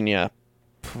 West Virginia,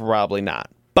 probably not.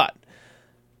 But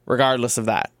regardless of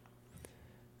that,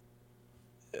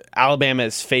 Alabama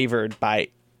is favored by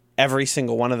every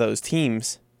single one of those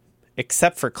teams,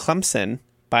 except for Clemson,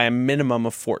 by a minimum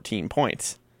of 14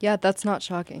 points. Yeah, that's not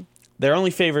shocking. They're only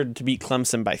favored to beat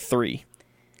Clemson by 3.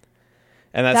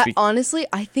 And honestly,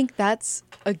 I think that's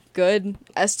a good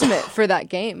estimate for that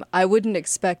game. I wouldn't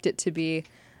expect it to be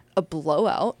a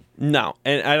blowout. No,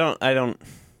 and I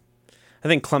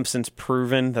think Clemson's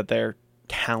proven that they're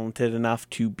talented enough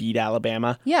to beat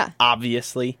Alabama. Yeah.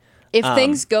 Obviously. If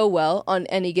things go well on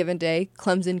any given day,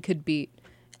 Clemson could beat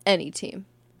any team.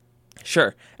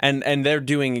 Sure. And they're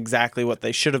doing exactly what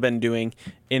they should have been doing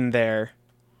in their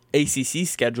ACC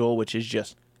schedule, which is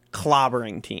just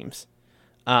clobbering teams.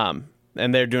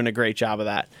 And they're doing a great job of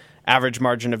that. Average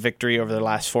margin of victory over their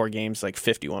last 4 games, like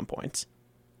 51 points.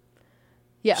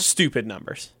 Yeah. Stupid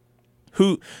numbers.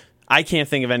 I can't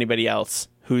think of anybody else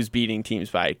who's beating teams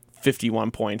by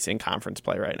 51 points in conference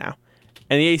play right now.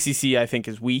 And the ACC, I think,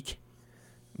 is weak,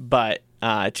 but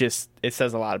it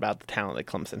says a lot about the talent that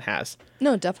Clemson has.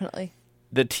 No, definitely.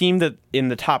 The team that in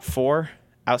the top 4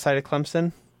 outside of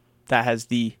Clemson that has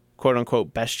the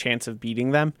quote-unquote best chance of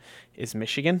beating them is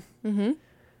Michigan. Mm-hmm.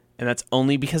 And that's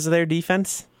only because of their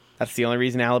defense. That's the only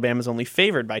reason Alabama's only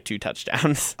favored by 2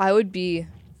 touchdowns. I would be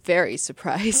very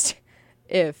surprised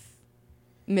if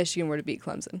Michigan were to beat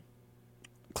Clemson.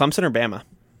 Clemson or Bama?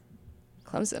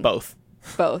 Clemson. Both.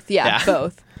 Both. Yeah.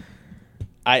 Both.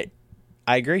 I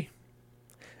agree.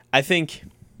 I think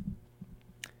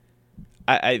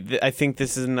I think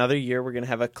this is another year we're going to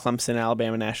have a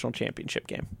Clemson-Alabama national championship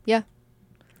game. Yeah.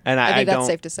 And I think that's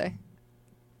safe to say.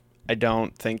 I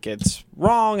don't think it's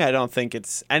wrong. I don't think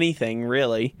it's anything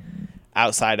really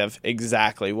outside of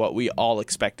exactly what we all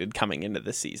expected coming into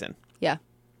the season. Yeah.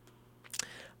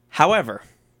 However,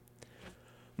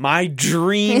 my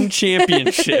dream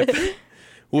championship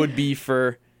would be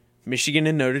for Michigan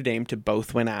and Notre Dame to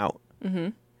both win out,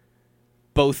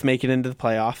 both make it into the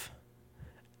playoff,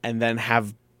 and then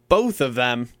have both of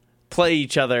them play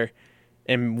each other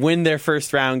and win their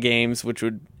first round games, which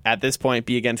would at this point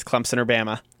be against Clemson or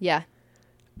Bama, Yeah.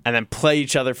 and then play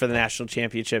each other for the national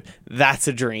championship. That's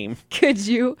a dream. Could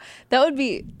you? That would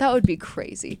be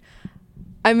crazy.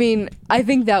 I mean, I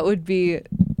think that would be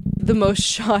the most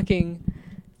shocking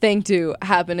thing to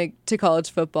happen to college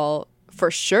football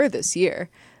for sure this year.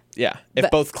 Yeah. If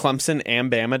But- both Clemson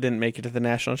and Bama didn't make it to the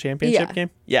national championship Yeah. game.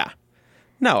 Yeah.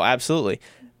 No, absolutely.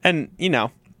 And, you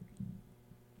know,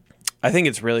 I think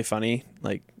it's really funny.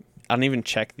 Like, I don't even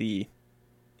check the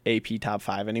AP top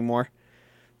 5 anymore.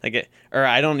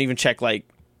 I don't even check, like,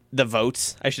 the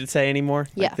votes, I should say, anymore.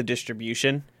 Like, Yeah. the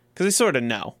distribution. Because I sort of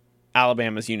know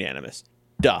Alabama's unanimous.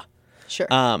 Duh. Sure.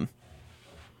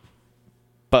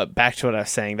 But back to what I was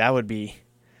saying, that would be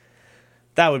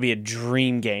a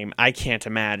dream game. I can't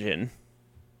imagine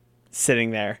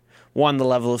sitting there. One, the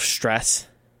level of stress.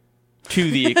 Two,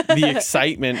 the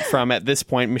excitement from, at this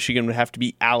point, Michigan would have to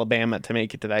beat Alabama to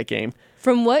make it to that game.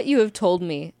 From what you have told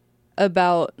me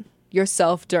about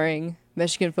yourself during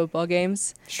Michigan football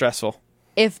games, Stressful.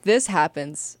 if this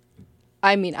happens,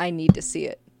 I mean, I need to see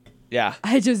it. Yeah.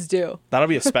 I just do. That'll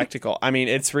be a spectacle. I mean,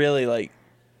 it's really like,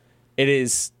 it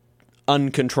is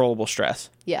uncontrollable stress.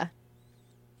 Yeah.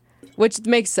 Which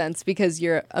makes sense because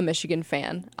you're a Michigan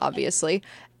fan, obviously,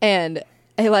 and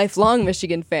a lifelong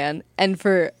Michigan fan. And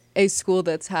for a school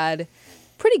that's had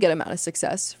pretty good amount of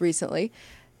success recently,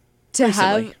 to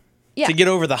have, yeah, To get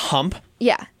over the hump.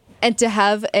 yeah, and to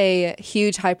have a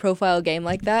huge high profile game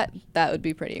like that, that would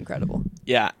be pretty incredible.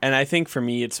 Yeah, and I think for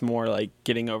me, it's more like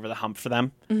getting over the hump for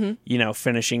them. Mm-hmm. You know,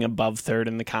 finishing above third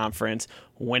in the conference,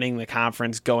 winning the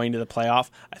conference, going to the playoff.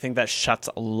 I think that shuts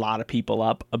a lot of people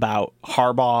up about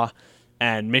Harbaugh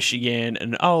and Michigan,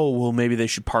 and maybe they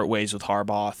should part ways with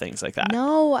Harbaugh, things like that.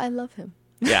 No, I love him.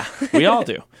 Yeah, we all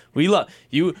do. We love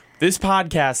you. This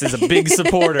podcast is a big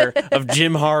supporter of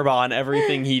Jim Harbaugh and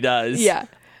everything he does. Yeah,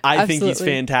 I think he's absolutely.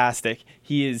 fantastic.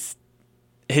 He is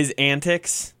his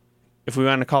antics, if we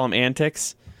want to call them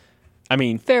antics. I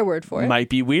mean, Fair word for it. might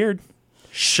be weird,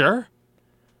 sure,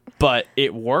 but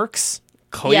it works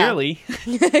clearly.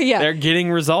 Yeah. They're getting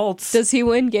results. Does he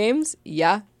win games?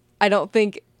 Yeah. I don't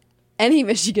think any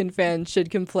Michigan fan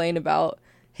should complain about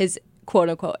his quote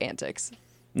unquote antics.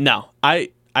 No, and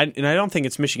I don't think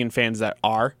it's Michigan fans that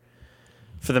are,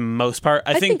 for the most part.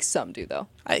 I think some do though.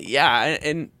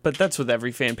 But that's with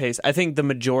every fan base. I think the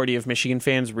majority of Michigan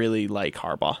fans really like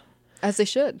Harbaugh. As they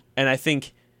should. And I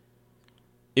think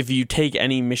if you take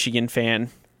any Michigan fan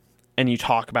and you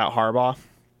talk about Harbaugh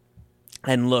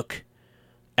and look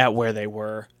at where they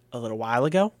were a little while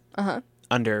ago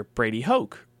under Brady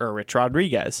Hoke or Rich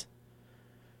Rodriguez,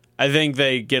 I think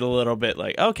they get a little bit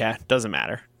like, okay, doesn't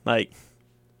matter. Like,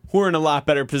 we're in a lot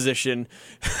better position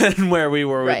than where we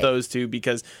were with Right. those two,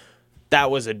 because that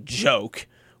was a joke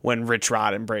when Rich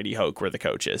Rod and Brady Hoke were the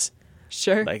coaches.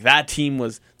 Sure. Like,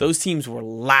 those teams were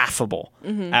laughable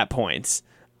at points.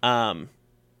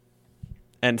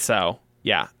 And so,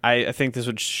 yeah, I think this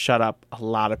would shut up a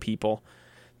lot of people.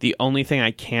 The only thing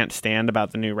I can't stand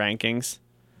about the new rankings,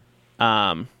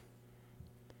 in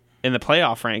the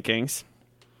playoff rankings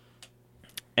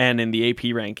and in the AP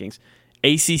rankings,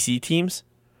 ACC teams,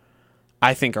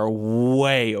 I think, are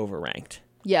way overranked.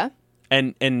 yeah.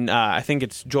 And I think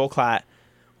it's Joel Klatt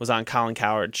was on Colin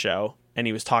Cowherd's show, and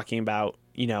he was talking about,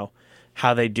 you know,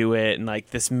 how they do it and like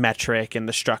this metric and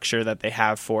the structure that they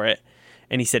have for it.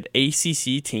 And he said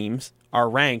ACC teams are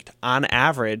ranked on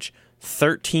average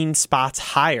 13 spots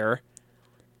higher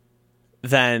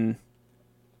than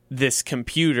this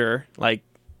computer, like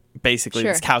basically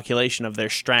Sure. this calculation of their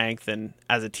strength and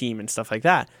as a team and stuff like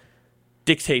that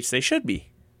dictates they should be.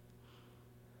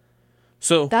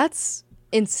 So That's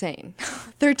insane.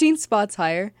 13 spots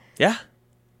higher. yeah,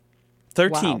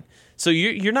 13. Wow. So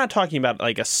you're not talking about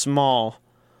like a small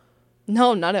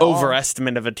No, not at all.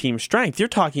 overestimate of a team's strength. You're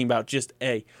talking about just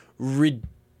a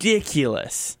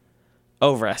ridiculous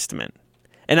overestimate.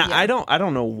 And Yeah. I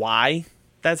don't know why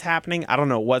that's happening. I don't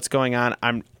know what's going on.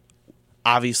 I'm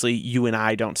obviously, you and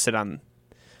I don't sit on,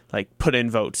 like, put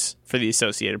in votes for the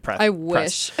Associated Press. I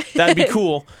wish. That'd be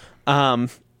cool. And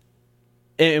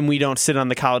we don't sit on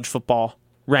the college football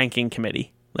ranking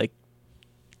committee. Like,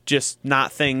 just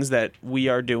not things that we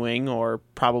are doing or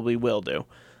probably will do.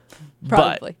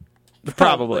 Probably.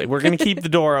 Probably. We're going to keep the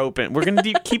door open. We're going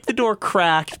to keep the door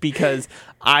cracked, because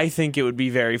I think it would be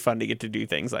very fun to get to do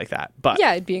things like that. But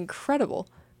Yeah, it'd be incredible.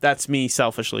 that's me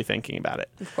selfishly thinking about it.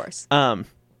 Of course.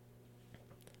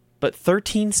 But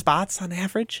 13 spots on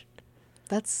average?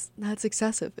 That's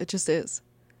excessive. It just is.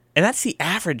 And that's the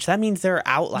average. That means there are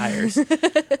outliers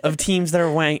of teams that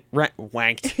are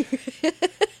wanked.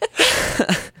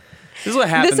 This is what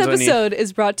happens. This episode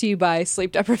is brought to you by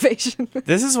sleep deprivation.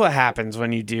 This is what happens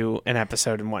when you do an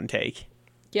episode in one take.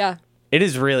 Yeah. It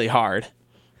is really hard.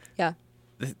 Yeah.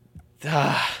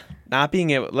 Not being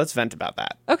able... Let's vent about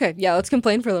that. Okay, yeah, let's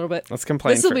complain for a little bit. Let's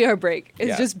complain. This will be our break. It's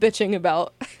Yeah. just bitching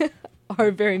about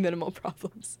our very minimal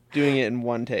problems. Doing it in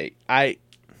one take.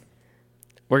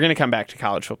 We're going to come back to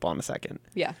college football in a second.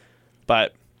 Yeah.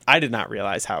 But I did not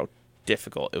realize how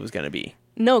difficult it was going to be.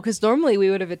 No, because normally we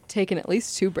would have taken at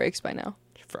least 2 breaks by now.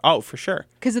 For sure.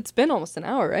 Because it's been almost an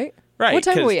hour, right? Right. What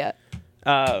time are we at?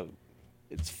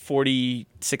 It's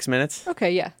 46 minutes.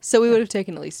 Okay, yeah. So we would have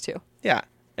taken at least 2. Yeah.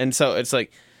 And so it's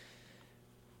like...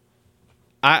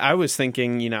 I was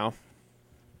thinking,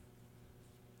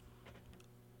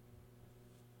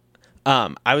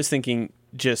 I was thinking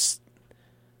just...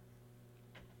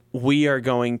 We are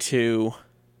going to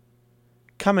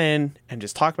come in and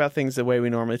just talk about things the way we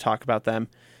normally talk about them.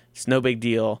 It's no big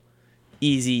deal.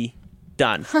 Easy.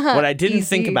 Done. What I didn't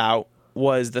think about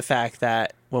was the fact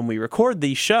that when we record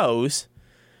these shows,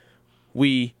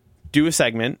 we do a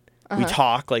segment. We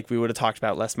talk like we would have talked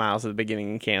about Les Miles at the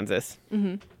beginning in Kansas.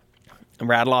 Mm-hmm. And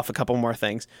rattle off a couple more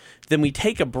things. Then we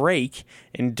take a break.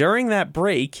 And during that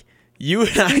break, you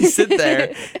and I sit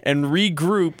there and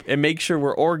regroup and make sure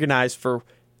we're organized for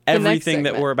everything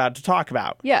that we're about to talk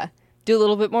about. Yeah. Do a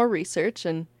little bit more research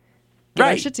and get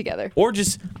our shit together. Or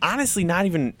just, honestly, not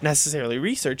even necessarily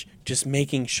research, just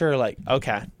making sure,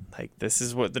 okay, this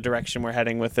is what the direction we're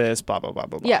heading with this, blah, blah, blah,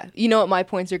 blah, blah. Yeah. You know what my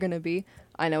points are going to be.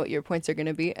 I know what your points are going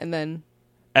to be. And then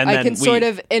I can sort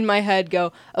of, in my head,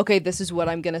 go, okay, this is what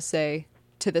I'm going to say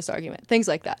to this argument. Things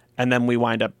like that. And then we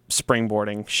wind up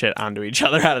springboarding shit onto each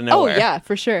other out of nowhere. Oh, yeah,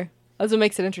 for sure. That's what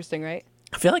makes it interesting, right?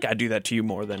 I feel like I do that to you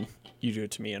more than you do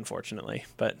it to me, unfortunately.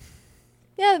 But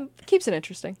yeah, it keeps it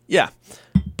interesting. Yeah.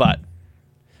 But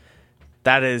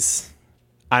that is,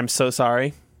 I'm so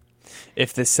sorry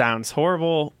if this sounds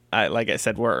horrible. Like I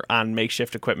said, we're on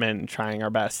makeshift equipment and trying our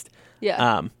best.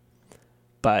 Yeah.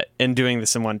 But in doing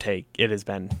this in one take, it has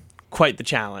been quite the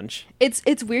challenge. It's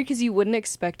weird because you wouldn't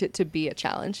expect it to be a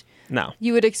challenge. No.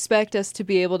 You would expect us to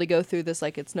be able to go through this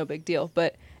like it's no big deal,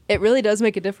 but it really does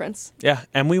make a difference. Yeah,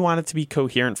 and we want it to be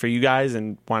coherent for you guys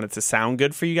and want it to sound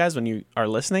good for you guys when you are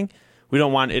listening. We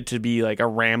don't want it to be like a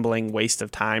rambling waste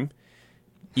of time,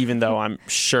 even though I'm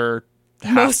sure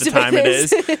half the time it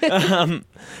is.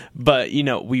 But,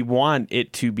 we want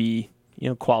it to be,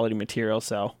 quality material,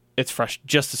 so it's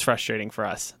just as frustrating for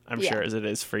us, I'm sure, as it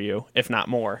is for you, if not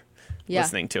more,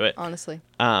 listening to it. Honestly.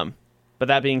 But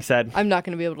that being said... I'm not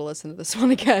going to be able to listen to this one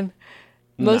again.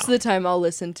 Most of the time I'll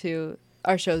listen to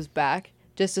our shows back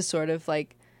just to sort of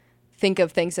think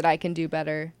of things that I can do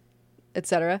better,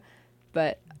 etc.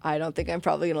 But I don't think I'm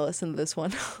probably going to listen to this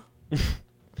one.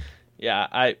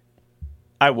 Yeah,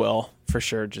 I will for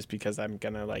sure, just because I'm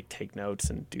going to take notes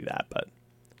and do that, but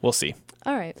we'll see.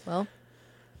 All right. Well,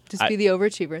 just be the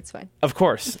overachiever. It's fine. Of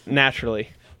course, naturally.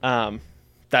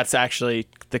 That's actually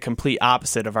the complete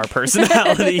opposite of our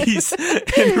personalities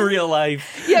in real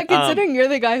life. Yeah, considering you're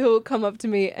the guy who will come up to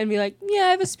me and be like, yeah, I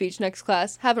have a speech next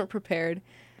class, haven't prepared.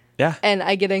 Yeah. And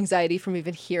I get anxiety from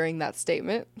even hearing that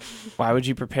statement. Why would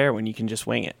you prepare when you can just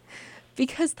wing it?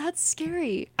 Because that's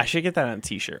scary. I should get that on a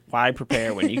t-shirt. Why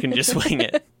prepare when you can just wing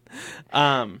it?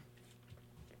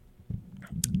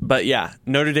 But yeah,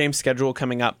 Notre Dame's schedule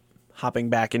coming up, hopping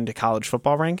back into college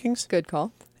football rankings. Good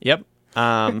call. Yep.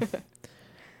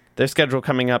 Their schedule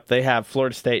coming up, they have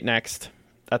Florida State next.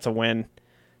 That's a win.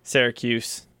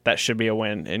 Syracuse, that should be a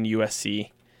win. And USC,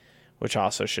 which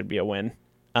also should be a win.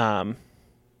 I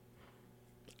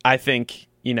think,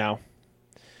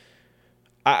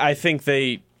 I think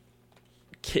they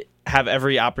have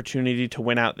every opportunity to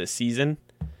win out this season.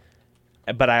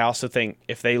 But I also think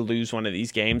if they lose one of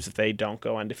these games, if they don't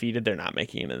go undefeated, they're not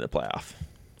making it in the playoff.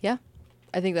 Yeah,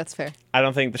 I think that's fair. I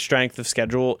don't think the strength of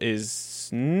schedule is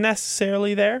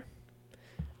necessarily there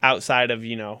outside of,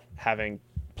 having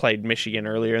played Michigan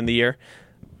earlier in the year.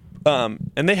 And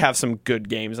they have some good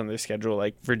games on their schedule,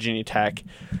 like Virginia Tech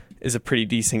is a pretty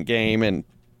decent game, and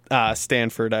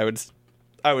Stanford, I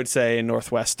would say, and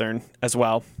Northwestern as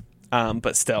well.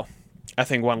 But still, I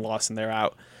think one loss and they're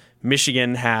out.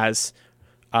 Michigan has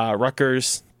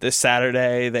Rutgers this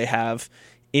Saturday. They have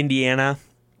Indiana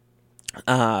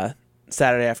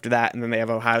Saturday after that, and then they have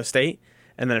Ohio State.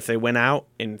 And then if they win out,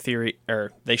 in theory,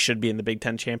 or they should be in the Big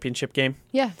Ten championship game.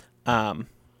 Yeah.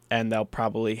 And they'll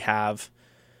probably have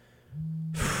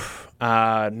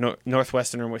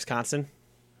Northwestern or Wisconsin,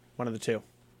 one of the two.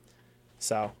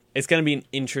 So it's going to be an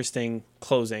interesting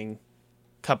closing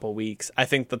couple weeks. I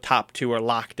think the top 2 are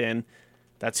locked in.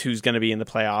 That's who's going to be in the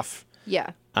playoff.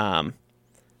 Yeah. I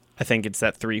think it's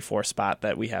that 3-4 spot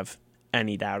that we have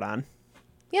any doubt on.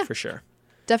 Yeah. For sure.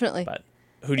 Definitely. But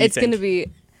who do you think? It's going to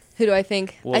be, who do I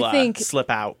think? Will I think slip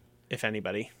out, if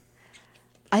anybody.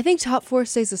 I think top 4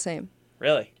 stays the same.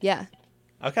 Really? Yeah.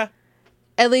 Okay.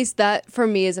 At least that, for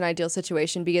me, is an ideal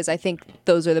situation because I think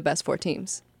those are the best 4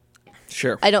 teams.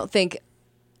 Sure. I don't think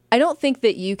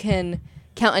that you can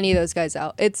count any of those guys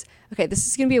out. It's okay, this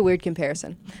is going to be a weird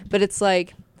comparison, but it's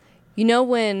like, you know,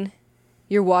 when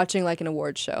you're watching like an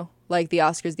award show, like the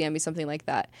Oscars, the Emmys, something like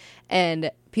that,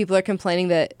 and people are complaining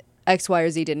that X, Y, or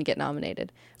Z didn't get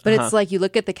nominated. But it's like you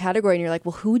look at the category and you're like,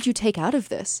 well, who would you take out of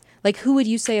this? Like, who would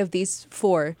you say of these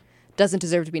 4 doesn't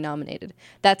deserve to be nominated?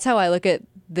 That's how I look at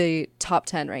the top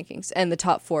 10 rankings and the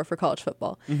top 4 for college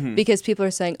football. Because people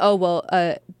are saying, oh,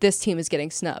 well, this team is getting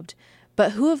snubbed.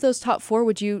 But who of those top 4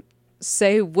 would you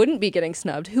say wouldn't be getting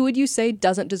snubbed? Who would you say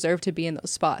doesn't deserve to be in those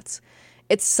spots?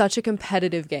 It's such a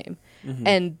competitive game.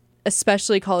 And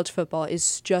especially college football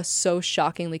is just so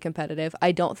shockingly competitive.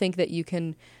 I don't think that you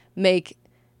can make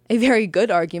a very good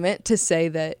argument to say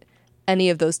that any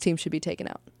of those teams should be taken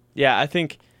out. Yeah, I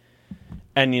think,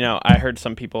 and you know, I heard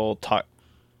some people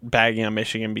bagging on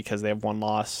Michigan because they have 1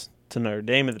 loss to Notre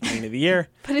Dame at the beginning of the year.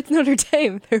 But it's Notre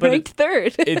Dame. They're ranked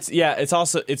 3rd.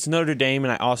 It's Notre Dame,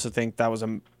 and I also think that was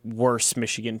a worse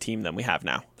Michigan team than we have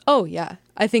now. Oh, yeah.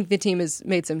 I think the team has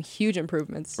made some huge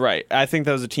improvements. Right. I think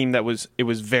that was a team that was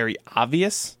very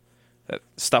obvious that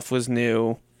stuff was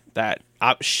new, that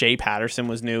Shea Patterson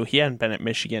was new. He hadn't been at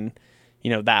Michigan,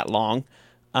 that long.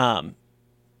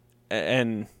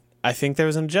 And I think there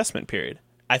was an adjustment period.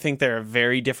 I think they're a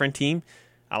very different team,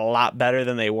 a lot better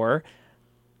than they were.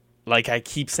 Like I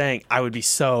keep saying, I would be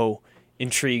so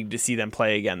intrigued to see them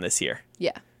play again this year.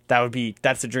 Yeah.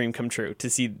 That's a dream come true, to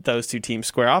see those 2 teams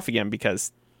square off again,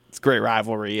 because it's great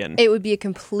rivalry, and it would be a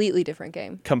completely different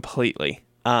game. Completely.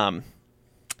 And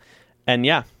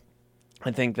yeah,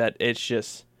 I think that it's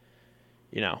just,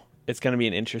 it's going to be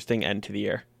an interesting end to the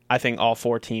year. I think all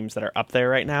 4 teams that are up there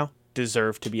right now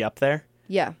deserve to be up there.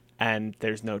 Yeah. And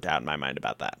there's no doubt in my mind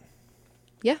about that.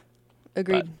 Yeah.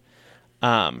 Agreed.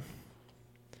 But,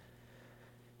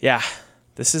 yeah,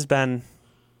 this has been...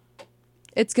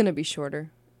 It's going to be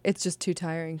shorter. It's just too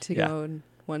tiring to go in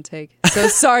one take. So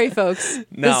sorry, folks.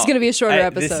 No, this is going to be a shorter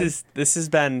episode. This has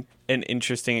been an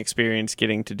interesting experience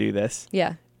getting to do this.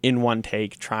 Yeah. In one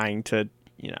take, trying to,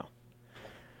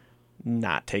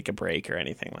 not take a break or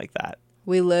anything like that.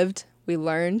 We lived, we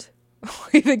learned,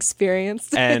 we've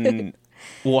experienced. And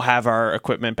we'll have our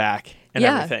equipment back and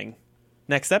everything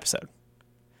next episode.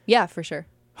 Yeah, for sure.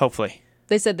 Hopefully.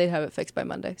 They said they'd have it fixed by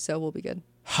Monday, so we'll be good.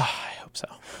 I hope so.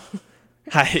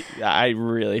 I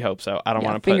really hope so. I don't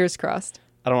want to fingers crossed.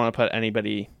 I don't want to put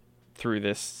anybody through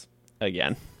this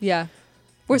again. Yeah.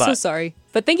 We're so sorry.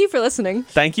 But thank you for listening.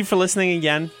 Thank you for listening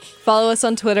again. Follow us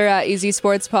on Twitter at Easy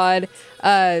Sports Pod.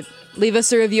 Leave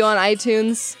us a review on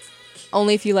iTunes.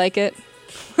 Only if you like it.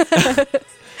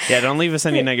 Yeah, don't leave us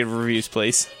any negative reviews,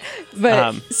 please.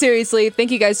 But seriously,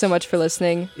 thank you guys so much for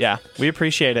listening. Yeah, we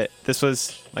appreciate it. This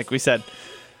was, like we said,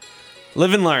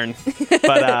 live and learn.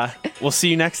 But we'll see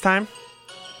you next time.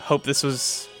 I hope this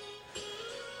is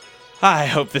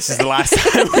the last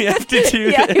time we have to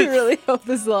do this. Yeah, I really hope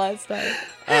this is the last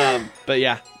time. But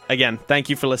yeah, again, thank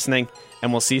you for listening,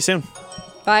 and we'll see you soon.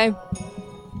 Bye.